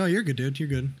bit. No, you're good, dude. You're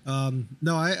good.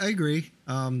 No, I agree.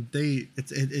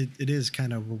 It is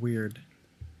kind of weird.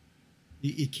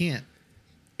 You can't.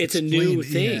 It's explain, a new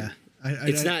thing. Yeah.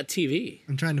 It's not TV.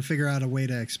 I'm trying to figure out a way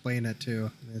to explain it too.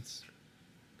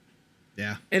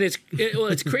 Yeah. And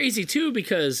it's crazy too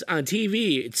because on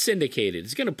TV it's syndicated.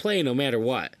 It's gonna play no matter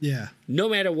what. Yeah. No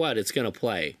matter what, it's gonna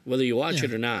play whether you watch Yeah.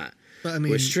 it or not. But I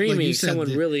mean, we're streaming. like you said,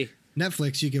 Someone really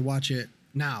Netflix. You can watch it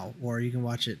now, or you can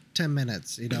watch it 10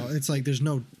 minutes. You know, it's like there's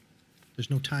no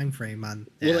time frame on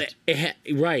that.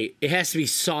 Well, right. It has to be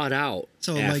sought out.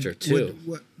 So after like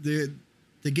too.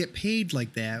 to get paid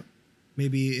like that,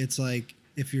 maybe it's like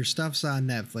if your stuff's on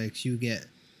Netflix, you get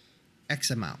X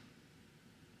amount.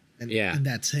 And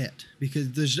that's it.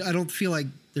 Because I don't feel like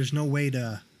there's no way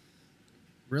to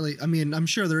really. I mean, I'm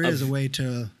sure there is a way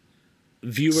to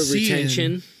viewer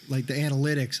retention, like the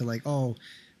analytics of like, oh,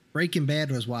 Breaking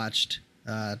Bad was watched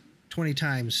 20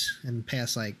 times in the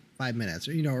past like 5 minutes,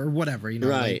 or or whatever,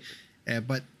 right? Like,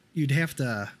 but you'd have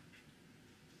to.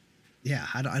 Yeah,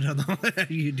 I don't know how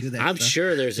you do that. I'm stuff.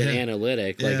 sure there's an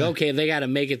analytic. Like, okay, they got to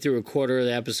make it through a quarter of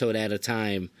the episode at a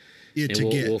time. Yeah, to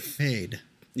get paid.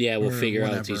 Yeah, we'll figure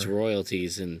out these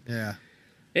royalties, and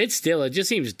it just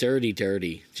seems dirty,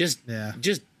 just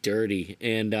dirty,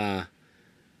 and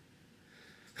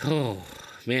oh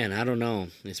man, I don't know.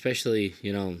 Especially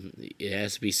it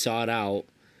has to be sought out,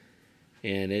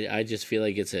 and I just feel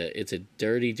like it's a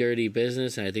dirty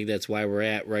business, and I think that's why we're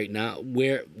at right now.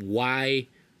 Why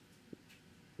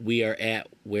we are at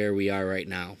where we are right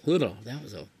now.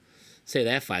 Say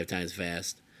that 5 times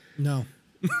fast. No.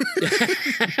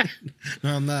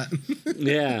 No, I'm not.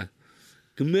 Yeah.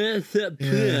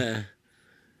 Yeah.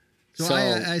 So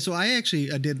I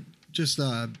actually did just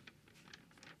a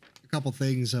couple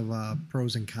things of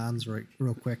pros and cons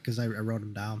real quick because I wrote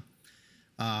them down.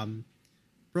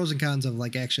 Pros and cons of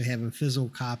like actually having physical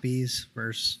copies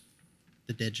versus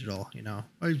the digital.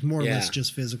 Or more or less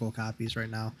just physical copies right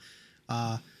now.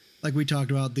 Like we talked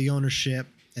about the ownership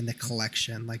and the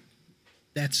collection, like.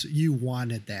 You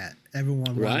wanted that.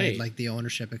 Everyone wanted like the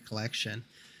ownership and collection.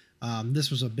 This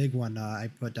was a big one I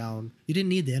put down. You didn't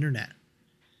need the internet.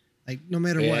 Like no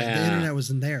matter what, the internet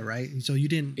wasn't there, right? So you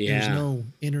didn't. There's no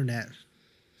internet.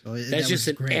 So that's just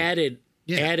an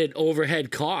added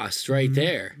overhead cost right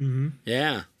there. Mm-hmm.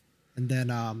 Yeah. And then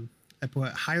I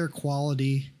put higher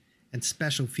quality and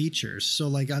special features. So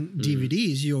like on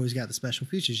DVDs, you always got the special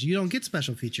features. You don't get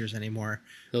special features anymore.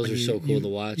 Those are so cool to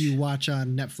watch. You watch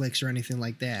on Netflix or anything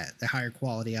like that. The higher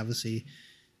quality, obviously,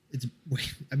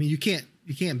 you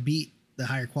can't beat the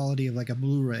higher quality of like a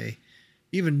Blu-ray.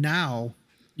 Even now,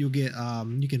 you'll get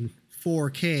you can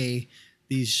 4K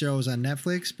these shows on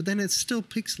Netflix, but then it's still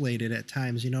pixelated at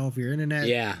times. If your internet,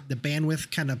 the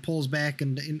bandwidth kind of pulls back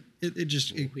and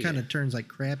it kind of turns like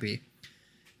crappy.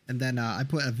 And then I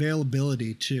put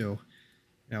availability too.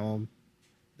 The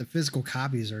physical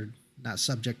copies are not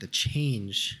subject to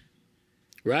change,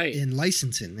 right? In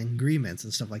licensing agreements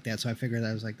and stuff like that. So I figured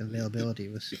that was like the availability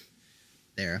was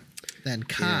there. Then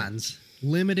cons,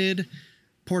 limited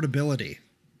portability.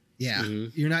 Yeah,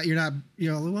 you're not. Well,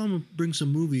 I'm gonna bring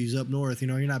some movies up north.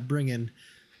 You're not bringing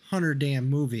 100 damn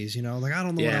movies. Like I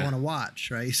don't know what I want to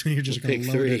watch, right? So you're just gonna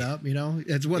load it up.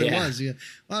 That's what it was.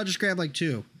 Well, I'll just grab like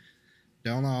 2.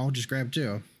 Don't know, just grab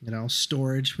 2.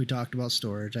 Storage. We talked about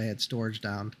storage. I had storage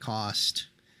down. Cost.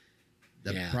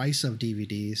 The price of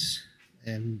DVDs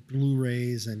and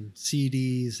Blu-rays and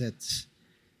CDs.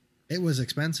 It was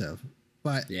expensive.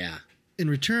 But in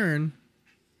return,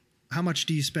 how much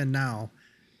do you spend now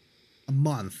a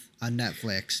month on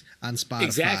Netflix, on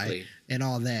Spotify, and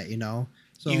all that,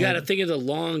 So you got to think of the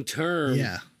long term.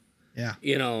 Yeah.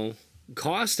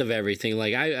 Cost of everything.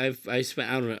 Like I spent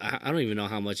I don't even know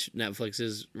how much Netflix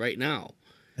is right now.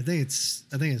 I think it's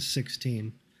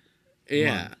 16.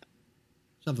 Yeah.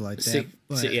 Something like that.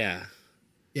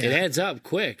 It adds up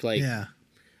quick. Like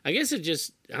I guess it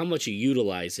just how much you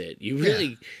utilize it. You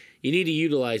really you need to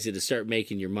utilize it to start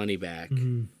making your money back.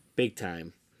 Big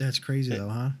time. That's crazy though,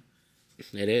 huh?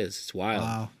 It is. It's wild.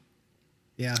 Wow.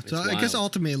 Yeah. So I guess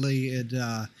ultimately it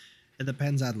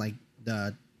depends on like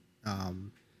the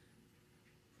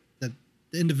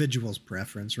the individual's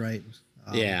preference, right?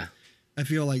 Yeah. I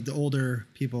feel like the older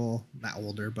people, not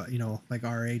older, but, you know, like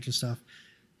our age and stuff,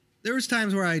 there was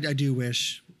times where I do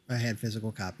wish I had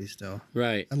physical copies still.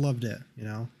 Right. I loved it, you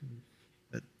know.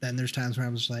 But then there's times where I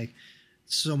was like,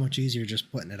 it's so much easier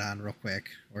just putting it on real quick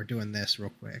or doing this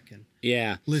real quick and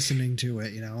listening to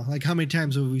it, you know. Like how many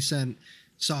times have we sent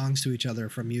songs to each other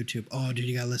from YouTube? Oh, dude,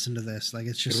 you got to listen to this. Like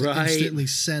it's just instantly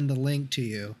send a link to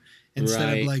you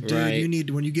instead of like, dude, you need,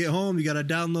 when you get home, you got to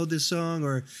download this song,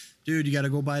 or dude, you got to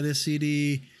go buy this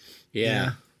CD.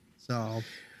 Yeah. So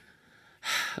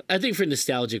I think for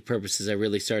nostalgic purposes, I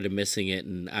really started missing it.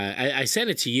 And I sent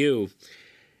it to you.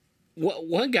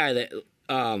 One guy that,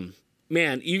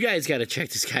 man, you guys got to check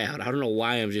this guy out. I don't know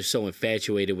why I'm just so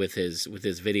infatuated with his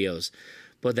videos,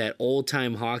 but that old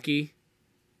time hockey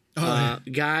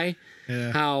guy,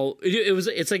 how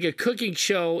it's like a cooking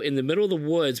show in the middle of the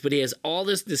woods, but he has all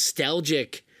this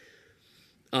nostalgic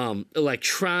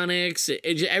electronics.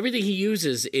 Everything he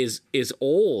uses is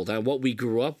old on what we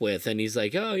grew up with, and he's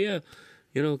like, oh yeah,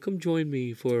 you know, come join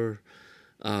me for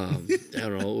I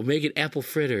don't know, we're making apple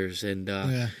fritters, and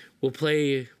we'll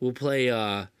play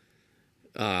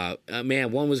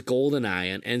man, one was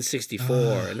GoldenEye on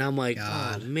N64, and I'm like,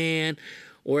 God. Oh man.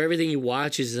 Or everything he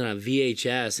watches is on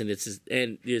VHS, and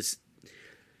it's.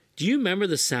 Do you remember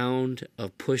the sound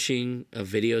of pushing a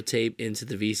videotape into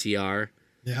the VCR?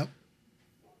 Yep.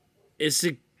 It's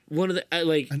one of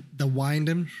the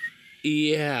winding.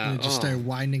 Yeah. And it just started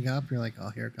winding up. You're like,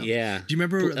 oh, here it comes. Yeah. Do you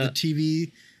remember the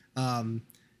TV?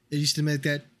 They used to make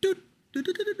that.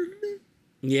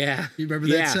 Yeah. You remember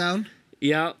that sound?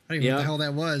 Yeah. I don't even know what the hell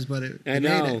that was, but I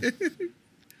know.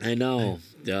 I know.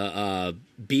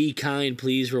 Be kind,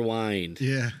 please rewind.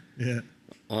 Yeah.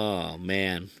 Oh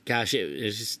man, gosh, it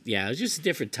was just a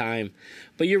different time.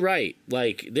 But you're right.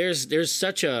 Like there's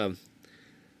such the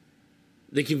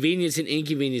convenience and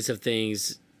inconvenience of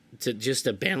things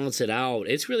to balance it out.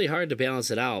 It's really hard to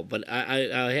balance it out. But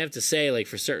I have to say, like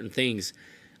for certain things,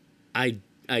 I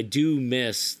do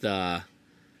miss a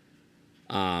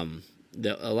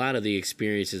lot of the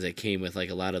experiences that came with like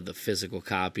a lot of the physical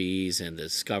copies and the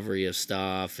discovery of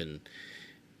stuff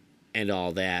and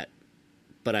all that.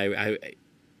 But I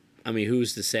mean,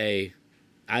 who's to say?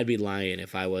 I'd be lying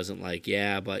if I wasn't like,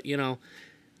 yeah, but you know,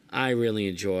 I really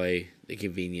enjoy the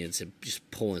convenience of just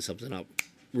pulling something up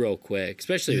real quick,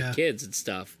 especially with kids and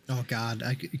stuff. Oh God,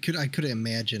 I couldn't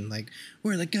imagine like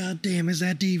where the goddamn is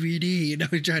that DVD? You know,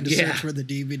 you're trying to search for the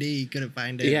DVD, you couldn't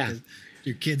find it. Yeah,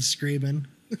 your kid's screaming.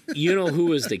 You know who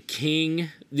was the king?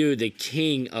 Dude, the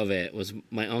king of it was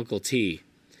my Uncle T.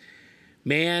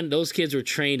 Man, those kids were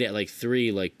trained at like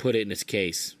 3, like put it in its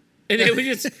case. And they would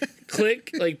just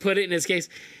click, like put it in its case.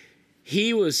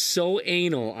 He was so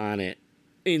anal on it.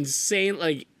 Insane,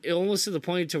 like almost to the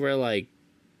point to where like,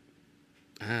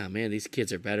 man, these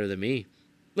kids are better than me.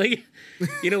 Like,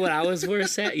 you know what I was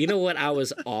worse at? You know what I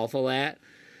was awful at?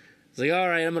 It's like, all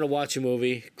right, I'm going to watch a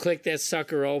movie. Click that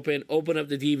sucker open up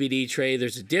the DVD tray.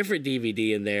 There's a different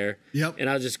DVD in there. Yep. And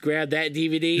I'll just grab that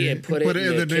DVD and put it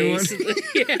in the case. New one.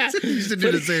 Yeah. You used to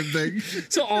do the same thing.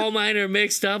 So all mine are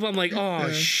mixed up. I'm like,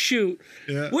 oh, shoot.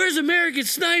 Yeah. Where's American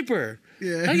Sniper?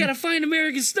 Yeah. I got to find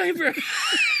American Sniper.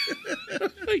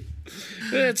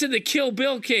 It's in the Kill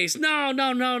Bill case. No.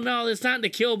 It's not in the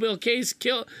Kill Bill case.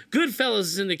 Goodfellas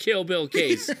is in the Kill Bill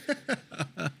case.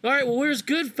 All right, well, where's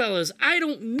Goodfellas? I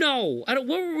don't know. What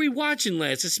were we watching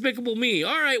last? Despicable Me.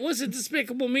 All right, what's it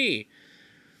Despicable Me?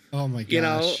 Oh, my gosh. You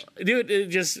know, dude,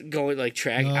 just going like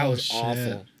track. I was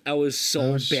awful. I was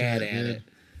so bad at it.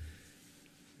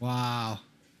 Wow.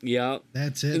 Yep.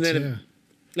 That's it, too.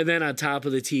 And then on top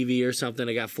of the TV or something,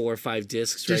 I got 4 or 5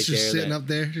 discs right there. Just sitting up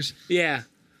there? Just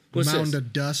What's mound this?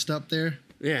 of dust up there?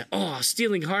 Yeah. Oh,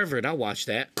 Stealing Harvard. I'll watch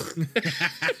that.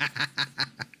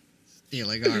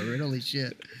 Stealing Harvard. Holy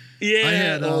shit.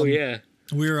 Yeah.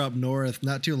 We were up north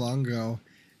not too long ago,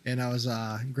 and I was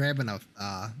grabbing a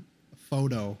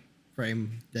photo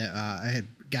frame that I had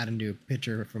got a new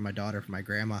picture for my daughter, for my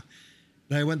grandma.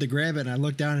 And I went to grab it, and I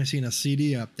looked down and seen a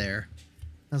CD up there.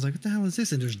 I was like, what the hell is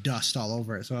this? And there's dust all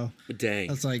over it. So dang.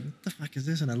 I was like, what the fuck is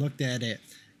this? And I looked at it,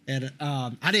 and I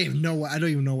don't even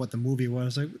know what the movie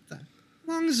was. I was like,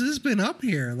 how long has this been up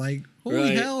here? Like,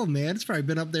 holy hell, man. It's probably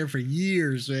been up there for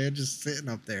years, man, just sitting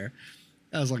up there.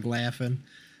 I was like laughing.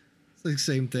 It's like the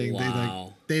same thing.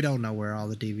 Wow. They don't know where all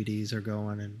the DVDs are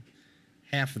going, and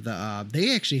half of the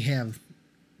they actually have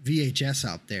VHS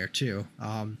out there too.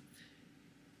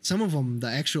 Some of them, the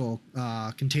actual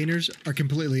containers are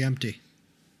completely empty.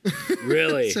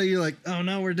 Really? So you're like, oh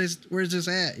no, where's this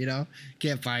at? You know,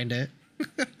 can't find it.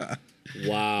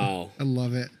 Wow. I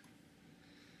love it.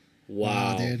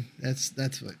 Wow. dude,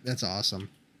 that's awesome.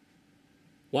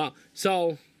 Wow.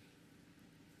 So,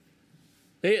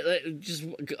 just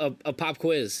a pop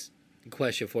quiz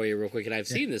question for you real quick. And I've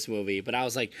seen this movie, but I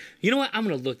was like, you know what? I'm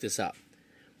going to look this up.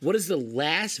 What is the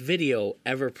last video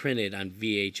ever printed on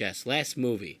VHS? Last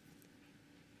movie.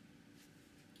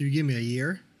 Can you give me a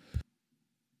year?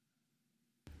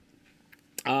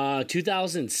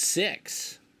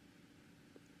 2006.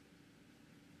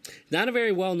 Not a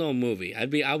very well-known movie.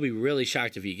 I'll be really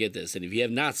shocked if you get this. And if you have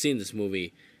not seen this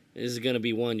movie, this is going to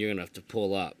be one you're going to have to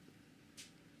pull up.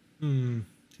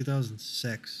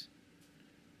 2006.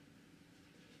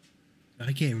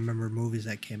 I can't remember movies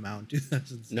that came out in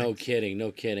 2006. No kidding.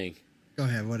 Go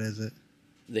ahead. What is it?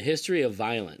 The History of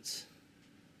Violence.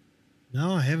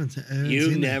 No, I haven't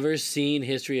You've seen never seen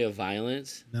History of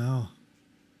Violence? No.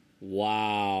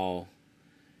 Wow.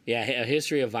 Yeah, A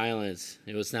History of Violence.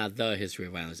 It was not The History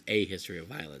of Violence, A History of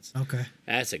Violence. Okay.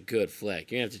 That's a good flick.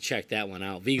 You're going to have to check that one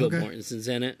out. Viggo Mortensen's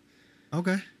in it.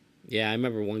 Okay. Yeah, I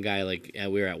remember one guy, like,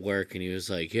 we were at work, and he was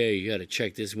like, hey, you got to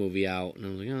check this movie out. And I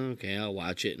was like, oh, okay, I'll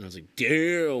watch it. And I was like,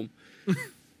 damn.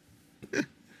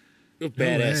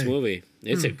 Badass movie.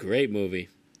 It's a great movie.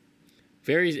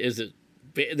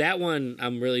 That one,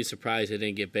 I'm really surprised it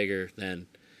didn't get bigger than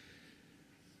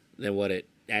what it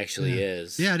actually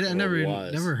is. Yeah, I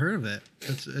never heard of it.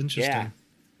 That's interesting.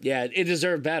 Yeah, it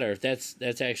deserved better. That's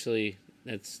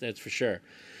for sure.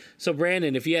 So,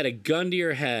 Brandon, if you had a gun to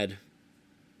your head,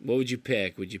 what would you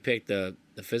pick? Would you pick the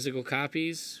physical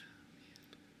copies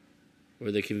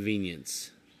or the convenience?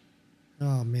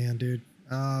 Oh man, dude.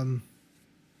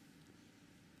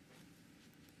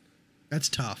 That's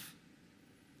tough.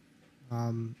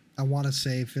 I want to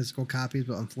say physical copies,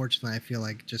 but unfortunately, I feel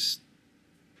like just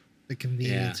the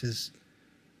convenience is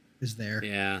there.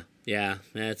 Yeah.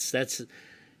 That's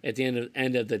at the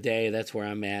end of the day. That's where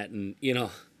I'm at, and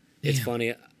it's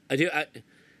funny.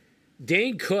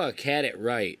 Dane Cook had it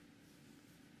right.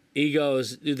 He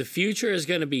goes, dude, the future is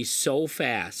going to be so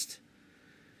fast.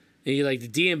 And you're like, the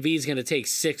DMV is going to take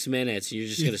 6 minutes, and you're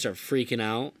just going to start freaking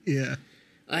out. Yeah.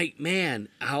 Like, man,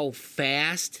 how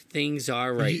fast things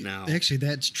are now. Actually,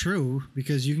 that's true,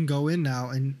 because you can go in now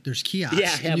and there's kiosks. Yeah,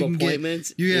 have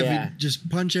appointments. You just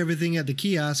punch everything at the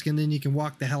kiosk and then you can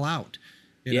walk the hell out.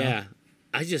 You know?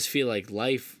 I just feel like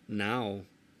life now,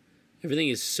 everything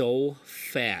is so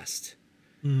fast.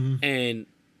 Mm-hmm. And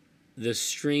the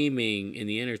streaming and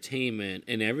the entertainment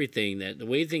and everything, that the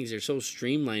way things are so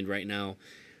streamlined right now,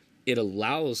 it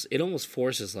almost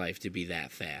forces life to be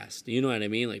that fast. You know what I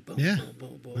mean? Like, boom, boom,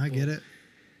 boom, boom. I get it.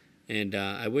 And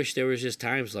I wish there was just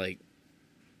times like,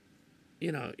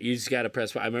 you just got to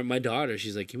press. I remember my daughter,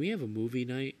 she's like, can we have a movie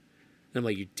night? And I'm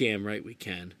like, you're damn right we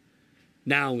can.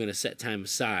 Now I'm going to set time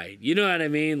aside. You know what I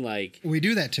mean? Like, we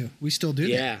do that too. We still do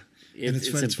that. Yeah. And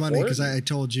it's funny because I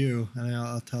told you, and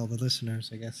I'll tell the listeners,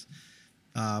 I guess.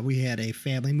 We had a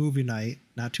family movie night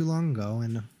not too long ago,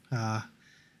 and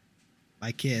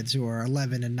my kids, who are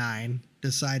 11 and 9,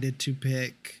 decided to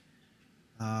pick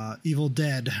Evil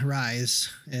Dead Rise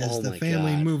as the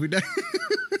family movie night.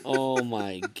 Oh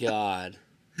my God.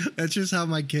 That's just how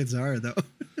my kids are, though.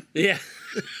 Yeah.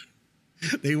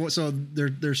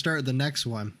 They're starting the next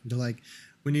one. They're like,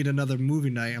 we need another movie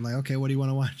night. I'm like, okay, what do you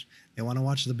want to watch? They want to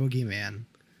watch The Boogeyman.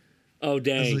 Oh,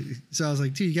 dang. I was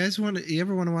like, dude, you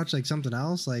ever want to watch like something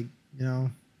else? Like,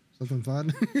 something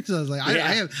fun? So I was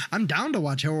like, I'm down to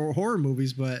watch horror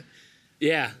movies, but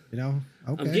okay.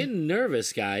 I'm getting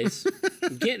nervous, guys.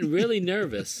 I'm getting really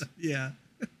nervous. Yeah.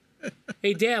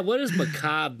 Hey, Dad, what does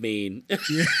macabre mean?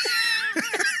 Yeah.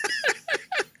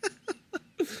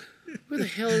 Where the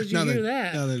hell did you hear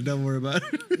that? Nothing. Don't worry about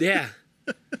it. Yeah.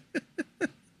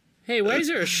 Hey, why is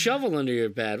there a shovel under your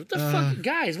bed? What the fuck?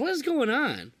 Guys, what is going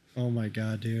on? Oh, my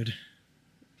God, dude.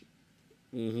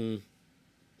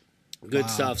 Mm-hmm. Good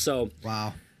stuff. So,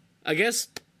 wow. I guess,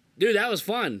 dude, that was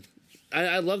fun.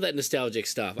 I love that nostalgic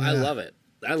stuff. Yeah. I love it.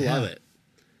 I love it.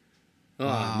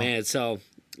 Oh, man. So,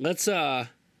 let's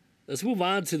move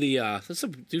on to the, let's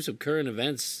do some current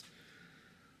events.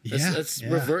 Let's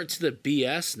revert to the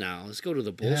BS now. Let's go to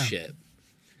the bullshit.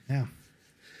 Yeah.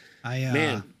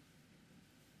 Man.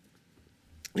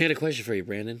 I had a question for you,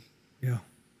 Brandon. Yeah.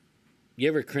 You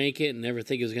ever crank it and never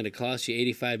think it was going to cost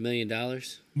you $85 million?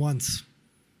 Once.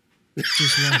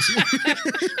 Just once.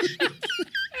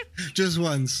 Just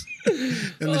once. And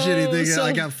the shitty thing is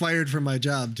I got fired from my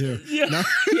job, too. Yeah. No?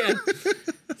 Yeah.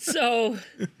 So,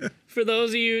 for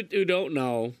those of you who don't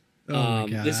know,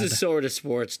 this is sort of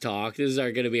sports talk. This is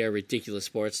going to be our ridiculous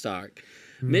sports talk.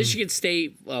 Michigan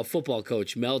State football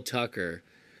coach Mel Tucker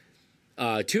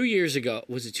 2 years ago.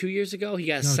 Was it 2 years ago? He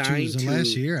got No, signed to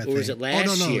last year, I think. Or was it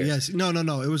last no, year? Yes. No.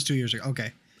 It was 2 years ago.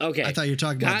 Okay. Okay. I thought you were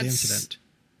talking about the incident.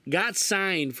 Got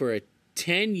signed for a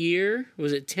 10-year,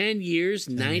 was it 10 years,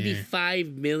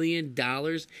 $95 million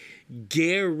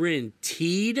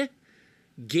guaranteed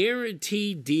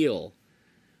deal.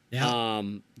 Yeah.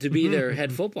 To be their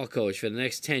head football coach for the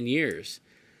next 10 years.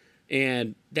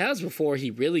 And that was before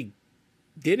he really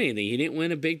did anything. He didn't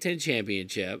win a Big Ten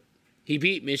championship. He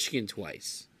beat Michigan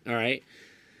twice. All right.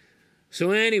 So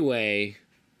anyway,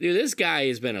 dude, this guy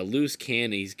has been a loose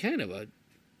cannon. He's kind of a...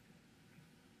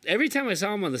 Every time I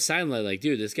saw him on the sideline, like,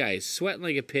 dude, this guy is sweating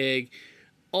like a pig,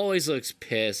 always looks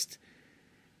pissed,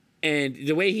 and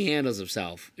the way he handles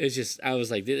himself, it's just, I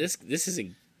was like, this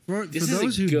isn't. For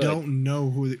those who don't know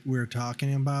who we're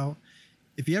talking about,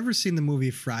 if you ever seen the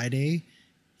movie Friday,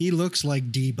 he looks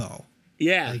like Debo.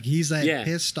 Yeah, like he's that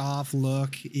pissed off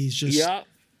look. He's just. Yep.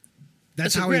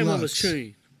 That's how he looks.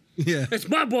 Train. Yeah, that's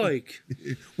my bike.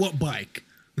 What bike?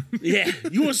 Yeah,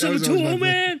 you want something too, old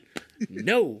man?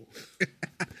 No.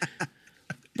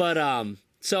 But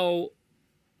so,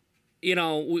 you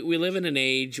know, we live in an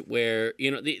age where, you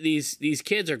know, these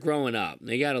kids are growing up.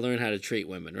 They got to learn how to treat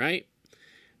women, right?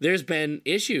 There's been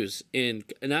issues in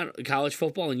not college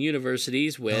football and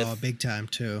universities with big time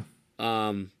too.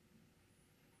 You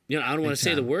know, I don't want to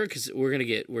say the word because we're gonna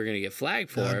get flagged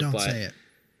for it. Don't but say it.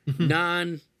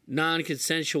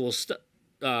 non-consensual stuff.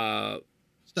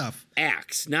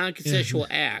 Acts, non-consensual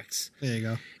acts. There you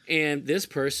go. And this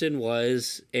person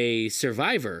was a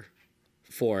survivor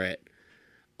for it.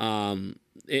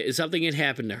 Something had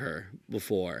happened to her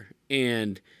before,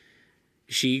 and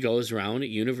she goes around at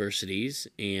universities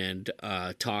and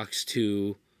talks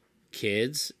to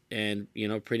kids, and you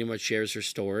know, pretty much shares her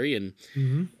story and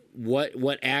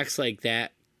what acts like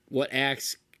that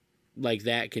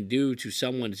can do to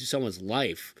someone's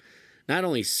life. Not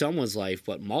only someone's life,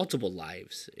 but multiple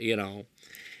lives. You know,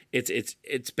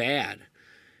 it's bad.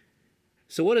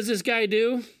 So what does this guy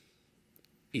do?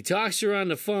 He talks to her on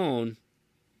the phone,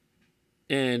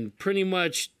 and pretty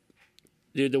much,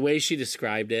 dude, the way she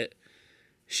described it,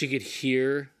 she could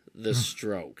hear the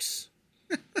strokes.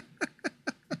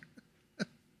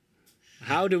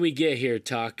 How do we get here,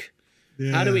 Tuck?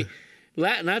 Yeah. How do we?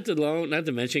 Not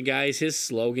to mention, guys, his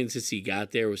slogan since he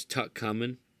got there was "Tuck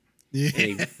coming." Yeah.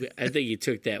 And I think he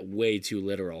took that way too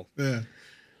literal. Yeah.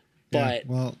 But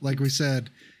well, like we said,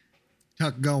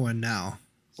 Tuck going now.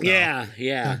 So, yeah.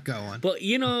 Tuck going. But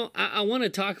you know, I want to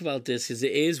talk about this because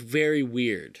it is very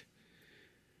weird.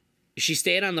 She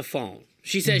stayed on the phone.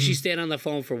 She said she stayed on the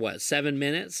phone for what, 7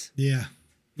 minutes? Yeah,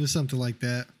 it was something like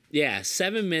that. Yeah,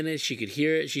 7 minutes. She could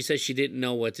hear it. She said she didn't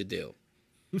know what to do.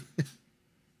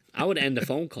 I would end the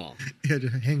phone call. Yeah, to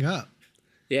hang up.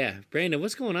 Yeah, Brandon,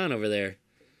 what's going on over there?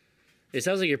 It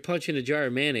sounds like you're punching a jar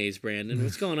of mayonnaise, Brandon.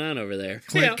 What's going on over there?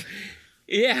 Click. You know,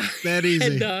 yeah. That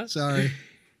easy. And, sorry.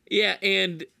 Yeah,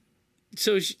 and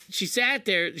so she sat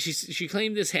there. She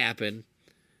claimed this happened,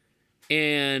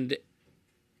 and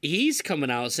he's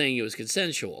coming out saying it was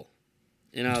consensual.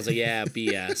 And I was like, yeah,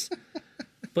 BS.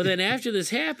 But then after this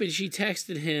happened, she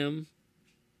texted him,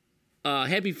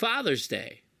 Happy Father's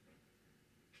Day,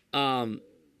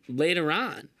 later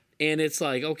on. And it's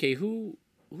like, okay, who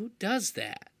does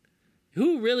that?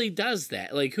 Who really does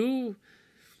that? Like, who...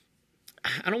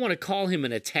 I don't want to call him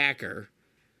an attacker.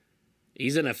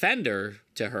 He's an offender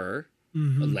to her,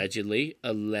 allegedly.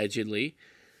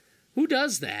 Who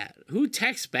does that? Who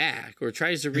texts back or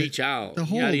tries to reach out? The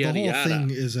whole thing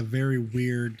is a very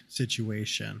weird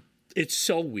situation. It's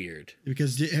so weird.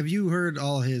 Because have you heard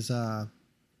all his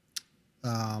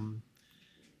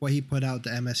what he put out to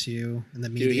MSU and the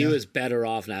media? Dude, he was better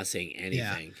off not saying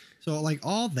anything. Yeah. So like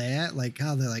all that, like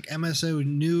how they like MSU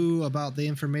knew about the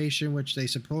information which they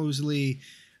supposedly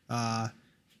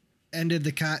ended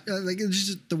like it's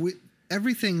just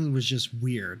everything was just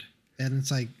weird. And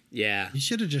it's like, yeah, you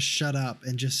should have just shut up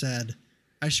and just said,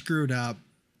 I screwed up.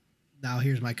 Now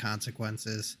here's my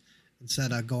consequences.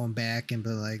 Instead of going back and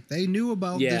be like, they knew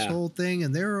about this whole thing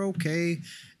and they're okay.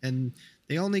 And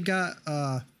they only got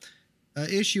an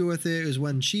issue with it is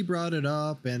when she brought it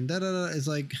up and It's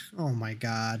like, oh my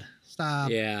God, stop.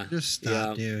 Yeah. Just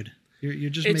stop, dude. You're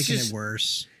just making it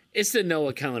worse. It's the no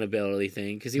accountability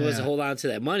thing because he wants to hold on to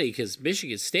that money because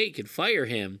Michigan State could fire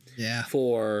him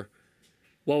for...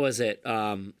 What was it?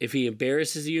 If he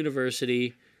embarrasses the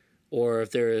university or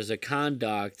if there is a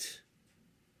conduct,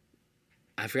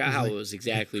 I forgot how it was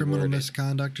exactly criminal worded.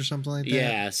 Misconduct or something like that.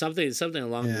 Yeah, something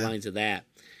along the lines of that.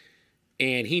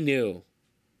 And he knew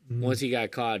once he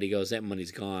got caught, he goes, that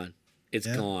money's gone. It's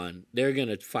gone. They're going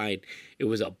to find it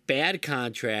was a bad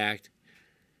contract.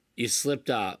 You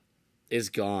slipped up. is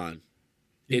gone.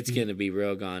 It's going to be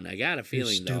real gone. I got a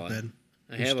feeling, though.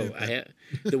 I have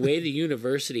the way the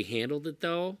university handled it,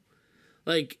 though.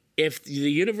 Like, if the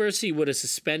university would have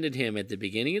suspended him at the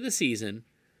beginning of the season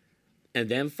and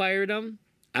then fired him,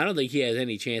 I don't think he has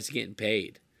any chance of getting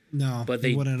paid. No, but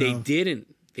they didn't.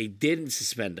 They didn't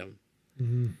suspend him.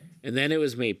 Mm-hmm. And then it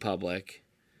was made public.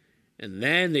 And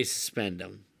then they suspend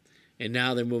him. And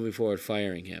now they're moving forward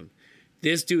firing him.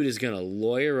 This dude is going to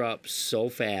lawyer up so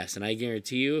fast. And I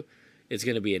guarantee you, it's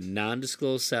going to be a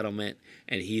non-disclosed settlement.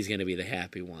 And he's going to be the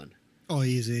happy one. Oh,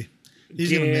 easy. He's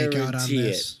going to make out on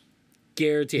this.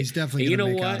 Guarantee it. He's definitely going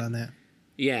to make out on that.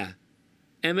 Yeah.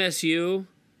 MSU,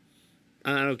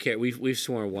 I don't care. We've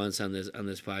sworn once on this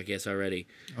podcast already.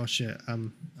 Oh, shit.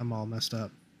 I'm all messed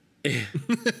up.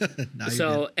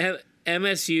 So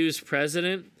MSU's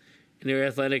president and their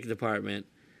athletic department,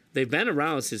 they've been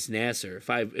around since Nasser,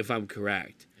 if I'm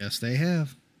correct. Yes, they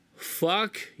have.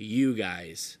 Fuck you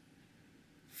guys.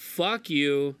 Fuck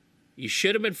you. You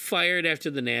should have been fired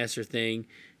after the Nasser thing.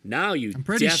 Now you I'm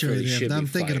pretty sure definitely should be I'm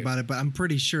thinking fired. about it, but I'm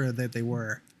pretty sure that they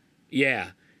were.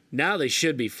 Yeah. Now they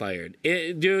should be fired.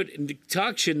 Dude,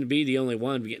 Tuck shouldn't be the only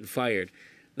one getting fired.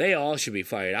 They all should be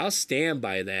fired. I'll stand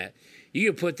by that.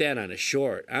 You can put that on a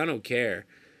short. I don't care.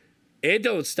 It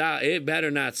don't stop. It better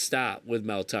not stop with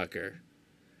Mel Tucker.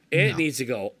 It needs to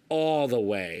go all the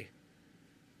way.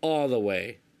 All the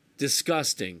way.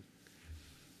 Disgusting.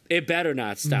 It better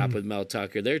not stop with Mel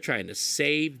Tucker. They're trying to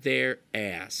save their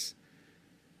ass.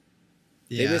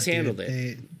 Yeah, they mishandled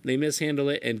it. They mishandled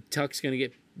it, and Tuck is going to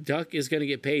get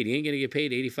paid. He ain't going to get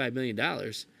paid $85 million.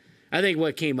 I think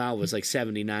what came out was like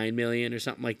 $79 million or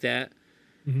something like that.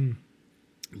 Mm-hmm.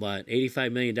 But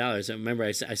 $85 million. I remember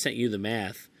I sent you the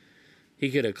math. He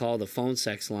could have called the phone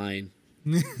sex line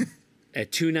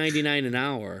at $2.99 an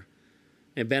hour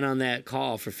and been on that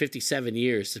call for 57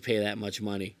 years to pay that much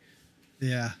money.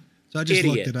 Yeah. So I just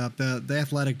looked it up. The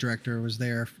athletic director was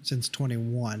there since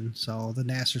 21. So the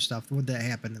Nasser stuff, would that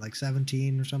happen like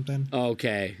 17 or something?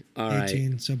 Okay. All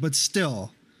 18. Right. So, but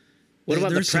still. What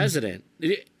about the president?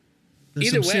 There's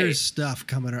Either some way, serious stuff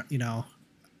coming,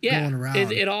 going around.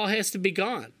 It all has to be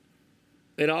gone.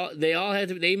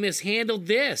 They mishandled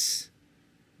this.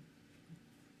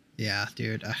 Yeah,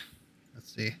 dude.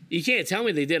 Let's see. You can't tell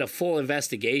me they did a full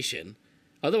investigation.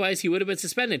 Otherwise, he would have been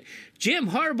suspended. Jim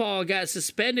Harbaugh got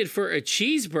suspended for a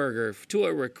cheeseburger to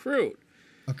a recruit.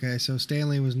 Okay, so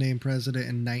Stanley was named president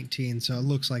in 19, so it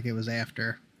looks like it was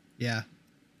after. Yeah.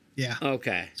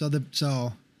 Okay. So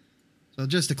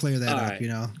just to clear that all up,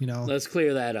 right. Let's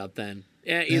clear that up then.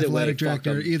 Yeah, either athletic way,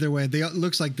 director. Either way, it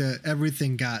looks like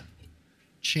everything got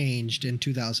changed in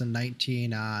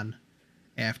 2019 on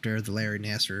after the Larry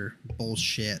Nasser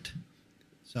bullshit.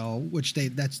 So,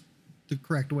 that's the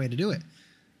correct way to do it.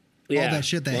 Yeah, all that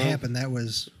shit that happened, that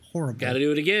was horrible. Got to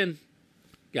do it again.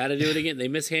 They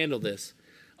mishandled this.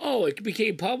 Oh, it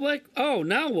became public? Oh,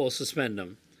 now we'll suspend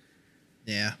them.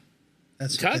 Yeah.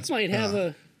 Tuck might have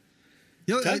a...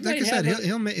 Like I said,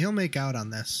 he'll make out on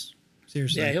this.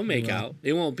 Seriously. Yeah, he'll make out.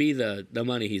 It won't be the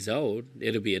money he's owed.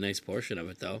 It'll be a nice portion of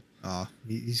it, though. Oh,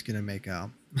 he's going to make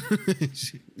out.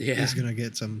 Yeah. He's going to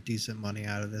get some decent money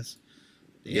out of this.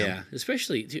 Yeah,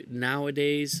 especially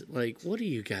nowadays. Like, what are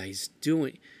you guys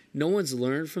doing? No one's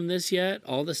learned from this yet.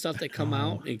 All the stuff that come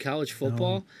out in college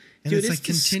football, and dude, it's like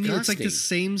continue. It's like the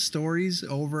same stories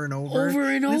over and over.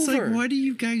 It's like, what are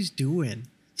you guys doing?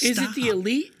 Stop. Is it the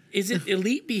elite? Is it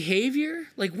elite behavior?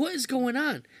 Like, what is going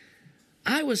on?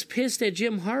 I was pissed that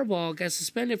Jim Harbaugh got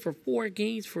suspended for 3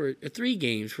 games for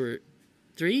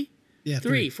 3? Yeah,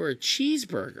 3 for a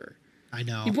cheeseburger. I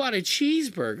know. He bought a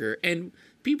cheeseburger, and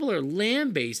people are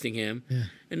lambasting him. Yeah.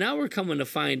 And now we're coming to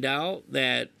find out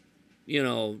that,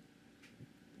 it's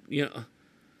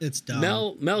dumb.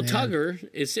 Mel Tugger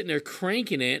is sitting there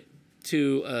cranking it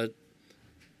to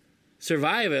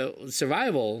survival. It's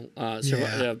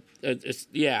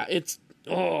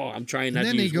I'm trying not to use words. And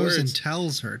then he goes and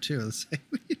tells her too. It's like,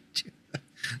 what are you doing?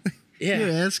 Yeah,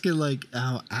 you're asking like,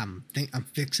 I'm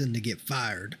fixing to get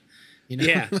fired.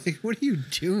 Yeah, like, what are you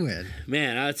doing,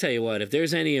 man? I'll tell you what. If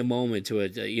there's a moment to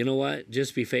it, you know what?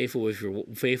 Just be faithful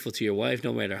to your wife,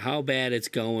 no matter how bad it's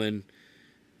going.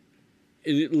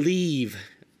 Leave.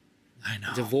 I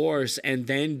know. Divorce and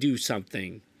then do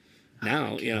something.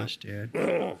 Now, dude.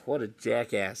 Oh, what a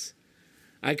jackass!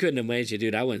 I couldn't imagine,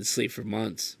 dude. I wouldn't sleep for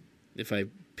months if I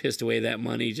pissed away that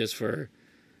money just for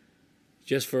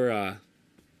that's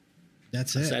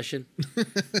a it. Session.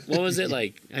 What was it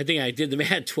like? I think I did the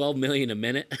math. 12 million a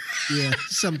minute. Yeah,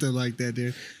 something like that,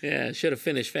 dude. Yeah, should have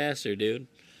finished faster, dude.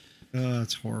 Oh,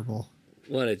 that's horrible.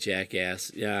 What a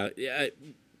jackass. Yeah.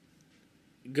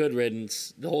 Good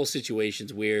riddance. The whole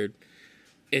situation's weird.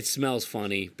 it smells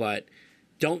funny, but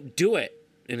don't do it,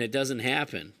 and it doesn't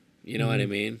happen. You know what I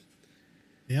mean?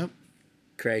 Yep.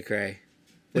 Cray cray.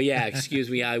 But yeah, excuse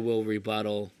me, I will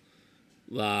rebuttal.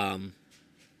 I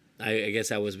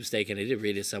guess I was mistaken. I did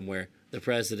read it somewhere. The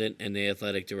president and the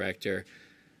athletic director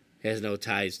has no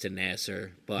ties to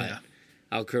Nasser, but Yeah.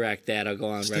 I'll correct that. I'll go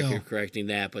on record correcting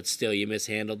that. But still, you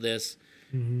mishandled this.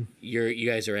 Mm-hmm. You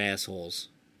guys are assholes,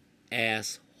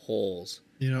 assholes,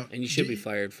 You know, and you should be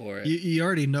fired for it. You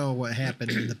already know what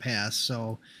happened in the past,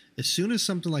 so as soon as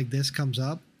something like this comes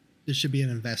up, there should be an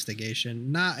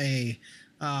investigation, not a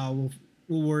we'll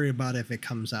worry about it if it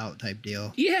comes out type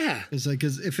deal. Yeah, It's like,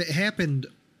 because if it happened,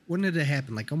 when did it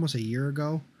happen? Like almost a year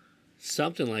ago.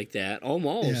 something like that.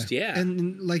 Almost, yeah.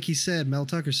 And like he said, Mel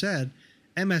Tucker said,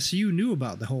 MSU knew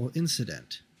about the whole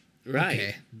incident. Right.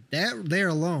 Okay, that there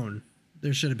alone,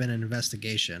 there should have been an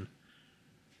investigation.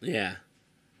 Yeah.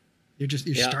 You're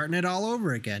starting it all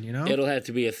over again, you know? It'll have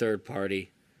to be a third party.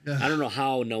 Ugh. I don't know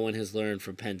how no one has learned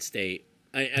from Penn State.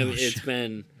 I mean, it's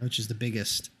been... Which is the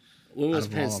biggest. When was out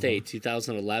of Penn all of State?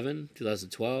 2011?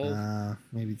 2012?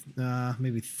 Maybe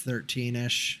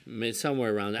 13-ish.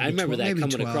 Somewhere around there. I remember that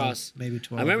coming 12, across... Maybe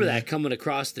 12. I remember that coming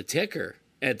across the ticker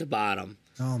at the bottom.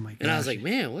 Oh, my God. And I was like,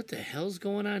 man, what the hell's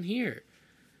going on here?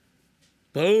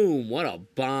 Boom. What a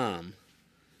bomb.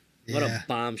 Yeah. What a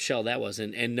bombshell that was.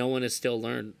 And no one has still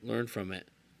learned from it.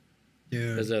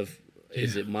 Dude. Because of...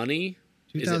 Is it money?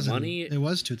 Is it money? It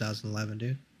was 2011,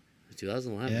 dude.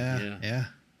 2011. Yeah.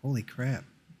 Holy crap.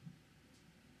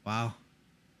 Wow.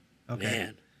 Okay.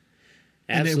 Man.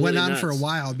 And it went on for a nuts.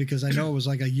 while, because I know it was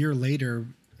like a year later.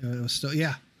 It was still,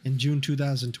 in June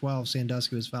 2012,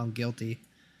 Sandusky was found guilty.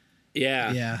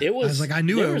 Yeah. Yeah. It was. I was like, I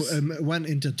knew it went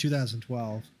into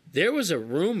 2012. There was a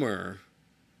rumor.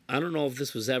 I don't know if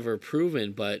this was ever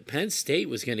proven, but Penn State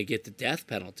was going to get the death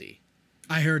penalty.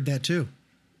 I heard that too.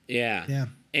 Yeah. Yeah.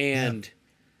 And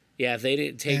if they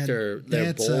didn't take And their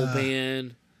that's, bowl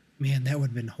ban, Man, that would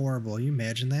have been horrible. You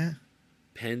imagine that?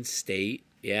 Penn State,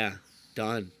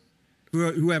 done.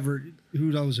 Who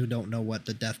knows who don't know what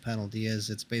the death penalty is?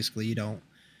 It's basically you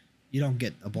don't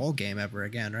get a bowl game ever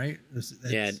again, right?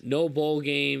 No bowl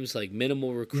games, like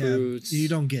minimal recruits. You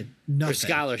don't get nothing. Or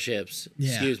scholarships.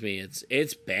 Yeah. Excuse me.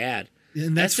 It's bad.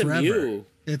 And that's SMU. forever.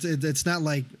 It's not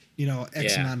like,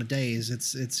 X Yeah. amount of days.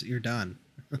 It's you're done.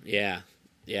 Yeah,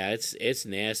 it's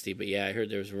nasty. But I heard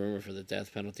there was a rumor for the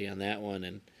death penalty on that one,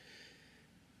 and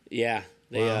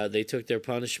they took their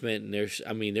punishment, and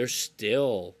they're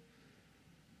still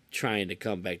trying to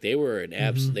come back. They were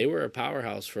they were a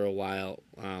powerhouse for a while.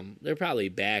 They're probably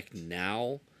back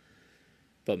now,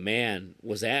 but man,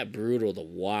 was that brutal to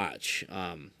watch.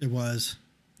 It was.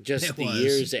 Just the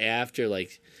years after,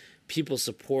 like people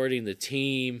supporting the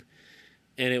team,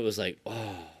 and it was like,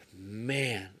 oh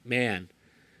man.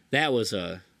 That was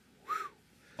a...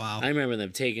 Wow. I remember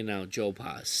them taking down Joe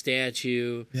Pa's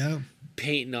statue. Yeah.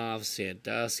 Painting off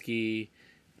Sandusky.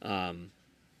 That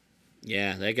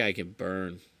guy can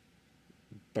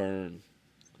burn.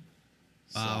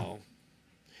 Wow.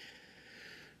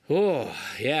 So,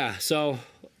 So,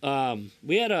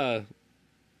 we had a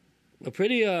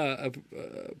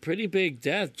pretty big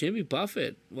death. Jimmy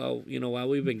Buffett, while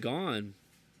we've been gone,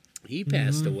 he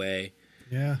passed away.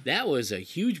 Yeah. That was a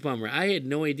huge bummer. I had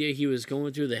no idea he was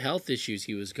going through the health issues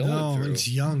he was going through. He's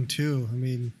young too. I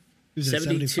mean, he was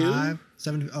 72? 75?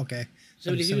 70, okay.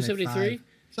 72, 73?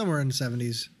 Somewhere in the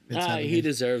 70s. Mid-70s. He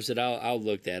deserves it. I'll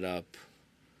look that up.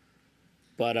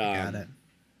 But I got it.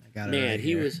 Man, right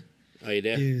he here. was... Oh, you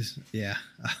did? He was, yeah.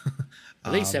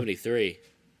 I think 73.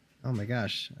 Oh my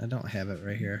gosh. I don't have it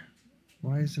right here.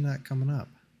 Why is it not coming up?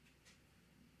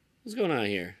 What's going on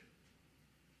here?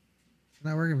 It's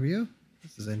not working for you?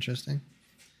 This is interesting.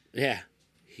 Yeah.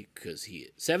 Because he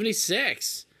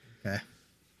 76. Okay.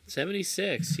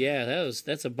 76. Yeah,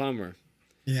 that's a bummer.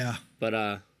 Yeah. But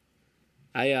I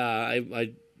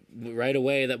right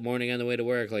away that morning on the way to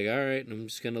work, like, all right, I'm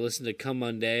just gonna listen to Come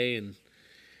Monday. And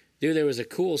dude, there was a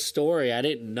cool story I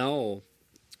didn't know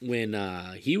when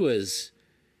he was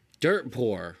dirt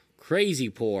poor, crazy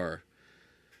poor,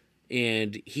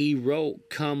 and he wrote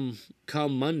Come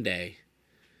Monday.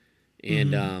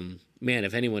 And man,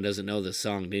 if anyone doesn't know this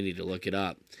song, they need to look it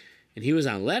up. And he was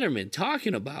on Letterman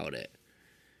talking about it.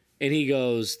 And he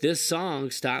goes, this song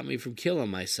stopped me from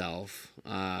killing myself.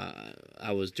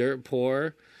 I was dirt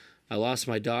poor. I lost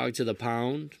my dog to the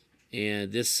pound.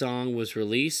 And this song was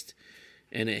released.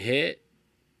 And it hit.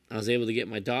 I was able to get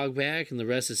my dog back. And the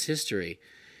rest is history.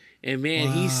 And man,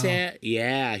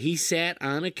 Wow. he sat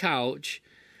on a couch.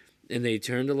 And they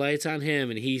turned the lights on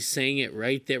him. And he sang it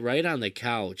right there, right on the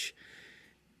couch.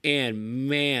 And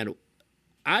man,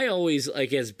 I always,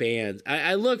 like, as bands,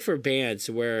 I look for bands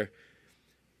where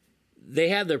they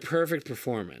have their perfect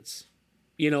performance,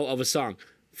 of a song.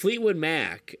 Fleetwood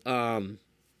Mac,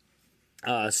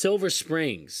 Silver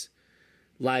Springs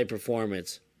live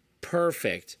performance,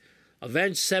 perfect.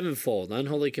 Avenged Sevenfold,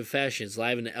 Unholy Confessions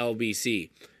live in the LBC,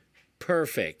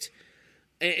 perfect.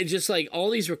 And just like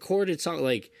all these recorded songs,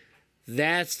 like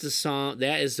that's the song.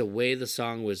 That is the way the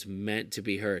song was meant to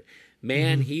be heard.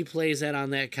 Man, he plays that on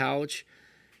that couch,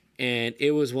 and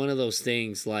it was one of those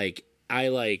things. Like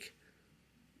I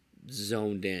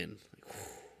zoned in,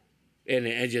 and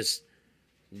I just,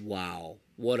 wow,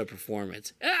 what a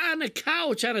performance on the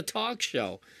couch on a talk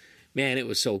show. Man, it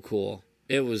was so cool.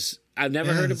 It was. I've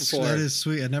never heard it before. That is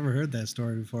sweet. I never heard that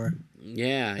story before.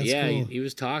 Yeah, That's yeah. cool. He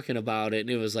was talking about it, and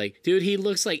it was like, dude, he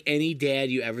looks like any dad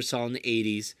you ever saw in the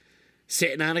 80s,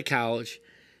 sitting on a couch.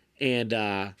 And,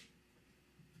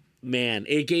 man,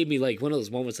 it gave me, like, one of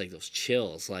those moments, like, those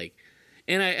chills. Like,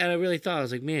 and I really thought, I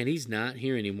was like, man, he's not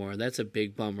here anymore. That's a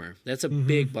big bummer. That's a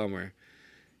big bummer.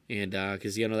 And,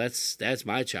 because, that's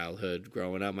my childhood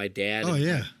growing up. My dad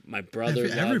my brother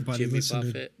loved everybody Jimmy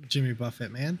listened Buffett. to Jimmy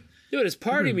Buffett, man. Dude, it's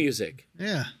party music.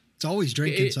 Yeah. It's always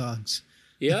drinking songs.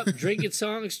 Yep, drinking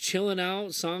songs, chilling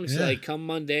out, songs like Come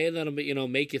Monday that'll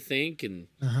make you think and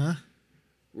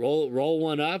roll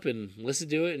one up and listen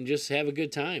to it and just have a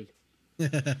good time.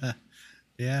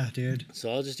 Yeah, dude. So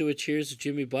I'll just do a cheers to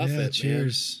Jimmy Buffett. Yeah,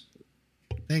 cheers.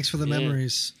 Man. Thanks for the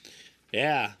memories.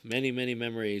 Yeah, many, many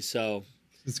memories. So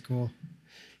it's cool.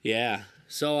 Yeah.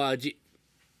 So have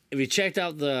you checked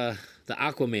out the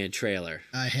Aquaman trailer?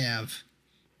 I have.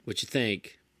 What you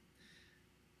think?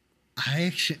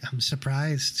 I'm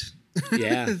surprised.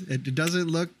 Yeah. It doesn't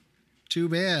look too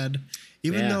bad.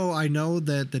 Even though I know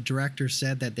that the director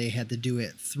said that they had to do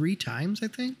it 3 times, I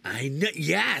think. I know.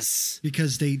 Yes.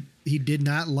 Because he did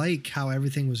not like how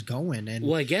everything was going. And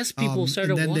well, I guess people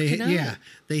started walking out. Yeah.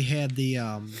 They had the,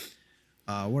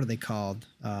 what are they called?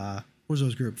 What was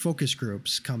those groups? Focus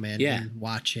groups come in and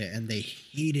watch it, and they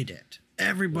hated it.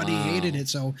 Everybody hated it.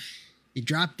 So he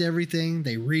dropped everything.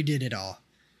 They redid it all.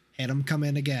 Had him come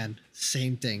in again.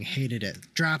 Same thing. Hated it.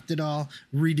 Dropped it all.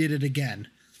 Redid it again.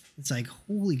 It's like,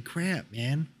 holy crap,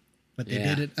 man. But they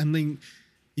did it. I mean,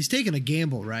 he's taking a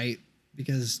gamble, right?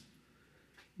 Because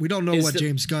we don't know what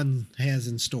James Gunn has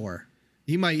in store.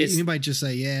 He might just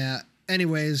say, yeah,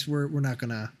 anyways, we're not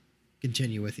going to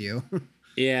continue with you.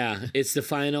 Yeah. It's the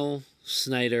final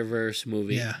Snyderverse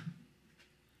movie. Yeah.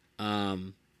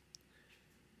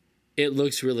 It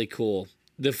looks really cool.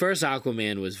 The first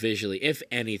Aquaman was visually, if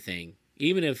anything,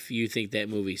 even if you think that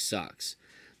movie sucks,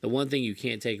 the one thing you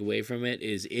can't take away from it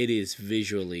is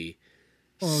visually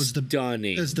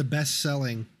stunning. It's the best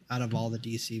selling out of all the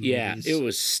DC movies. Yeah, it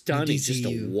was stunning just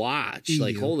to watch. EU.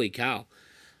 Like, holy cow.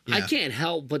 Yeah. I can't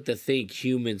help but to think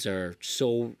humans are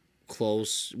so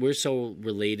close. We're so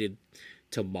related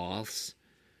to moths.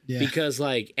 Yeah. Because,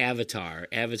 like, Avatar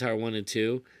 1 and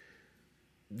 2,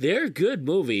 they're good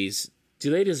movies. Do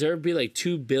they deserve to be like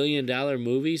 $2 billion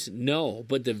movies? No,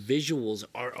 but the visuals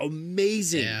are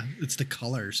amazing. Yeah, it's the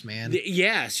colors, man.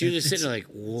 Yes, you're just sitting there like,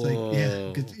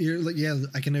 whoa. Like, you're like,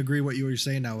 I can agree what you were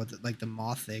saying now with like the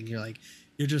moth thing. You're like,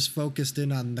 you're just focused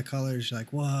in on the colors. You're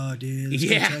like, whoa, dude, let's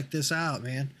go check this out,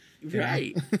 man.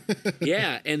 Right.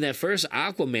 Yeah, and that first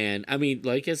Aquaman, I mean,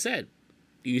 like I said,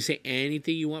 you say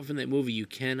anything you want from that movie, you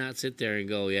cannot sit there and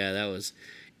go, yeah, was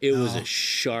a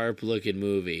sharp looking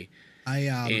movie.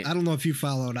 I don't know if you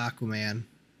followed Aquaman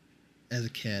as a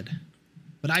kid,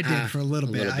 but I did for a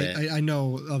little bit. I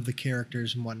know of the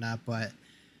characters and whatnot, but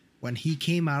when he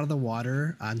came out of the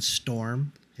water on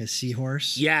Storm, his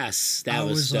seahorse, that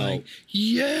was dope. Like,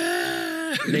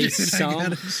 yeah, they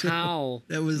somehow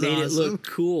that was made awesome. It look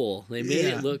cool. They made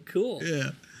it look cool.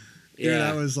 Yeah. Dude,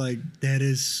 I was like, that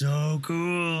is so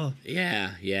cool.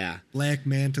 Yeah. Black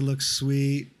Manta looks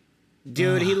sweet.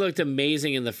 Dude, he looked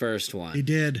amazing in the first one. He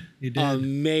did.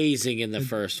 Amazing in the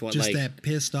first one. Just like, that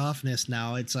pissed offness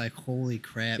now. It's like, holy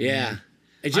crap, man.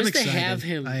 And just to have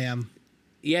him... I am.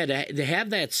 Yeah, to have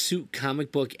that suit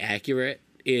comic book accurate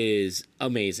is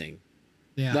amazing.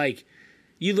 Yeah. Like,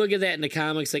 you look at that in the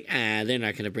comics, like, they're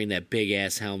not going to bring that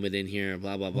big-ass helmet in here,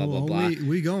 blah, blah, blah, blah, blah.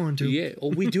 We going to. Yeah,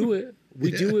 we do it. We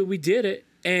do it. We did it.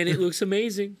 And it looks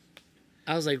amazing.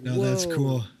 I was like, whoa. That's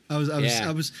cool.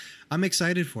 I'm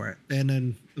excited for it. And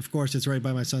then, of course, it's right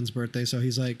by my son's birthday. So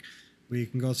he's like, we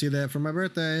can go see that for my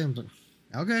birthday. I'm like,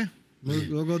 okay,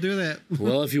 we'll go do that.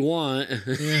 Well, if you want.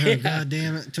 Yeah, God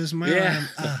damn it. Twist my arm.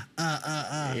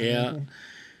 Yeah.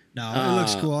 No, it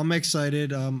looks cool. I'm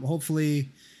excited. Hopefully,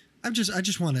 I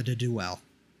just wanted to do well.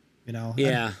 You know?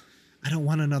 Yeah. I don't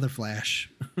want another Flash.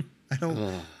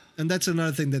 I And that's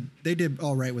another thing that they did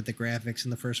all right with the graphics in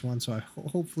the first one. So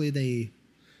hopefully they.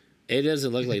 It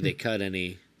doesn't look like they cut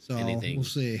anything. We'll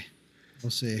see. We'll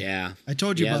see. Yeah. I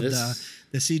told you about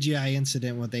the CGI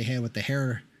incident what they had with the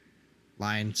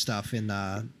hairline stuff in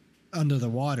under the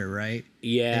water, right?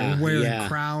 Yeah. They were wearing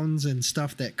crowns and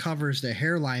stuff that covers the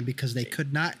hairline because they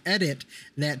could not edit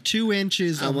that 2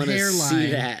 inches of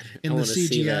hairline in the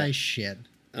CGI shit.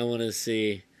 I want to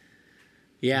see.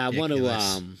 Yeah, Ridiculous.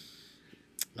 I want to.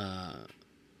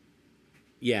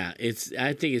 Yeah,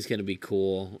 I think it's gonna be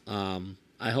cool.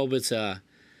 I hope it's a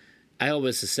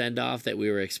send off that we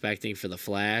were expecting for the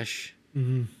Flash.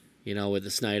 Mm-hmm. You know, with the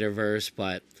Snyderverse,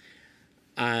 but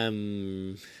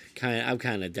I'm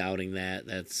kind of doubting that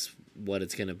that's what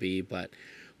it's gonna be. But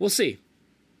we'll see.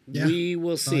 Yeah, we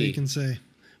will see. All you can say.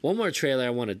 One more trailer I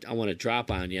want to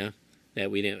drop on you that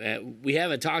we didn't. We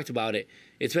haven't talked about it.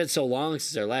 It's been so long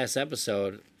since our last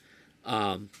episode.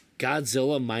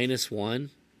 Godzilla -1.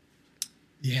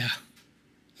 Yeah.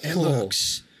 It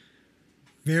looks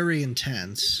very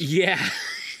intense. Yeah.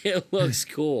 It looks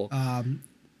cool.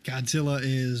 Godzilla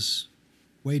is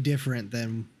way different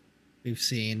than we've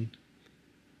seen.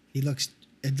 It looks,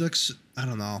 I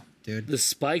don't know, dude. The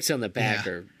spikes on the back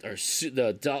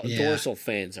dorsal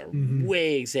fins are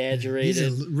way exaggerated.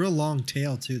 He's a real long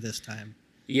tail, too, this time.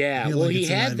 Yeah. Well, he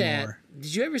had that. More.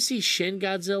 Did you ever see Shin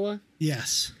Godzilla?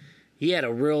 Yes. He had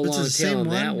a real long tail in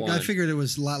that one. I figured it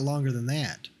was a lot longer than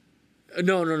that.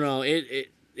 No.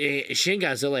 Shin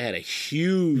Godzilla had a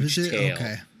huge tail.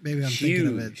 Okay. Maybe I'm thinking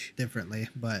of it differently,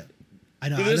 but I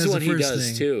know this is what he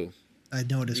does too. I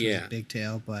noticed with a big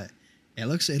tail, but it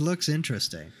looks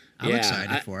interesting. I'm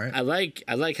excited for it. I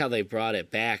like how they brought it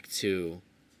back to,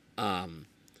 the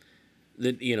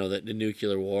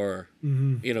nuclear war.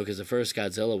 Mm-hmm. You know, because the first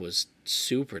Godzilla was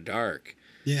super dark.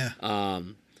 Yeah.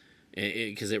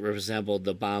 Because it resembled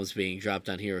the bombs being dropped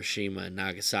on Hiroshima and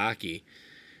Nagasaki,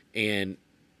 and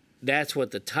that's why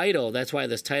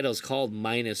this title is called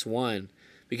 -1,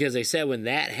 because they said when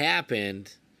that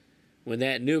happened, when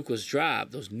that nuke was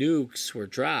dropped, those nukes were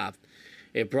dropped,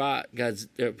 it brought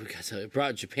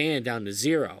Japan down to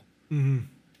 0. Mm-hmm.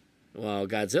 Well,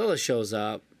 Godzilla shows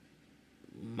up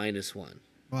 -1.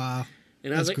 Wow.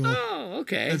 And I was like, cool. oh,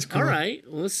 okay, That's cool. all right.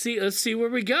 Let's see where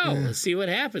we go. Yeah. Let's see what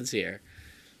happens here.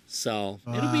 So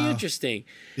it'll be interesting.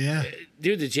 Yeah.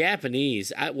 Dude, the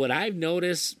Japanese, what I've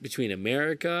noticed between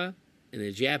America and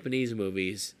the Japanese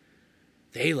movies,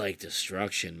 they like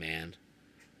destruction, man.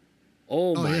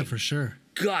 Oh my yeah, for sure.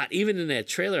 God. Even in that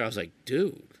trailer, I was like,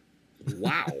 dude,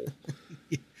 wow.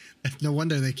 No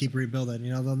wonder they keep rebuilding.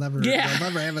 You know, they'll never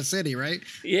have a city, right?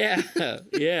 Yeah.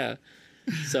 Yeah.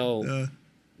 So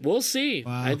we'll see.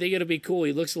 Wow. I think it'll be cool.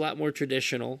 He looks a lot more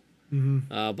traditional.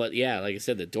 Mm-hmm. But yeah, like I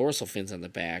said, the dorsal fins on the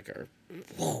back are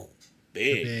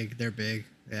big. They're big.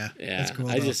 Yeah. Yeah. That's cool.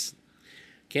 I just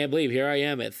can't believe here I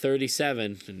am at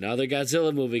 37, another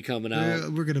Godzilla movie coming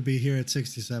out. We're gonna be here at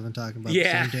 67 talking about the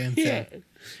same damn thing.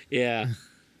 Yeah.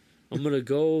 I'm gonna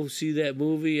go see that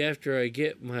movie after I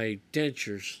get my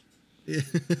dentures. Yeah.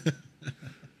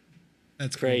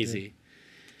 That's crazy.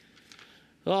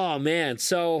 Cool, oh man,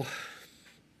 so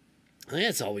I think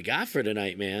that's all we got for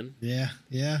tonight, man. Yeah,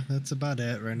 that's about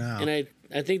it right now. And I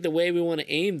think the way we want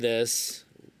to aim this,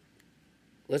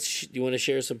 you want to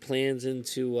share some plans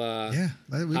into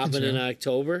hopping in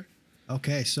October?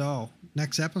 Okay, so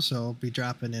next episode will be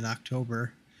dropping in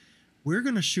October. We're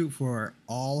going to shoot for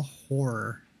all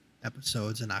horror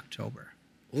episodes in October.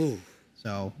 Ooh.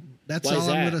 So that's all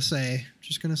I'm going to say.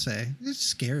 Just going to say it's a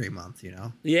scary month, you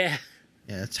know? Yeah.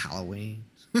 Yeah, it's Halloween.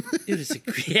 Dude,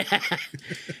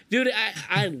 dude,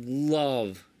 I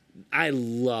love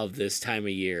this time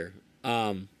of year.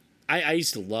 I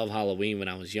used to love Halloween when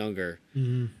I was younger.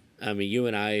 Mm-hmm. I mean, you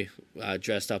and I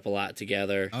dressed up a lot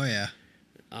together. Oh yeah.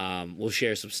 We'll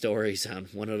share some stories on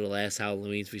one of the last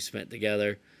Halloweens we spent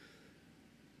together.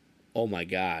 Oh my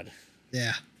God.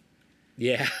 Yeah.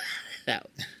 Yeah, that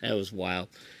was wild.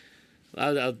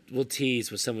 We'll tease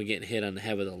with someone getting hit on the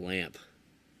head with a lamp.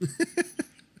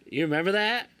 You remember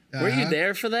that? Were you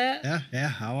there for that?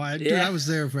 Yeah. Dude, I was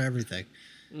there for everything.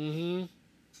 Mm-hmm.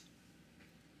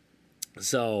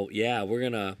 So, yeah, we're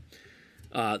going to...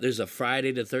 there's a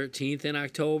Friday the 13th in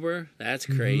October. That's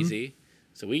crazy. Mm-hmm.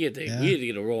 So we get to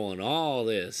get a roll on all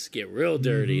this. Get real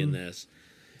dirty in this.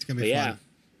 It's going to be fun.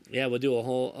 Yeah, we'll do a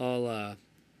whole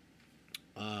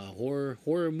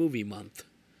horror movie month.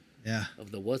 Yeah.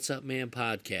 Of the What's Up Man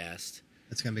podcast.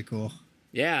 That's going to be cool.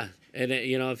 Yeah. And,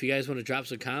 if you guys want to drop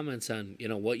some comments on,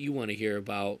 what you want to hear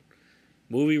about,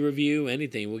 movie review,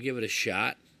 anything, we'll give it a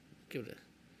shot.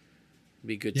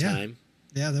 Be a good time.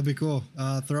 Yeah, that'd be cool.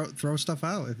 Throw stuff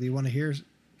out if you want to hear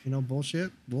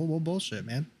bullshit, we'll bullshit,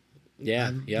 man.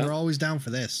 Yeah, yeah. We're always down for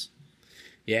this.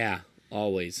 Yeah,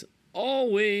 always.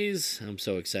 Always. I'm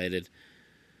so excited.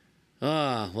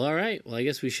 Well, all right. Well, I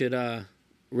guess we should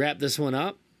wrap this one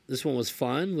up. This one was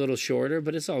fun, a little shorter,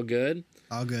 but it's all good.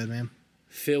 All good, man.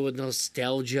 Filled with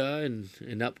nostalgia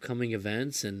and upcoming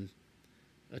events and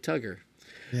a tugger.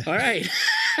 Yeah. All right.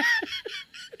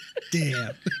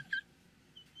 Damn.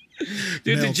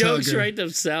 Dude, Mel the jokes Tugger. write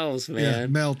themselves, man. Yeah,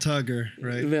 Mel Tugger,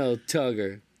 right? Mel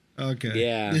Tugger. Okay.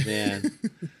 Yeah, man.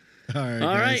 All right.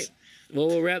 All guys. right. Well,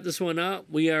 we'll wrap this one up.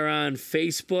 We are on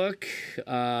Facebook,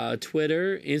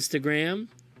 Twitter, Instagram,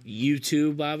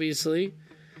 YouTube, obviously.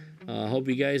 Hope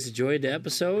you guys enjoyed the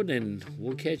episode, and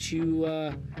we'll catch you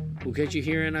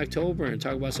here in October and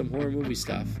talk about some horror movie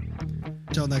stuff.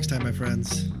 Till next time, my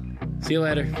friends. See you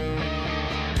later.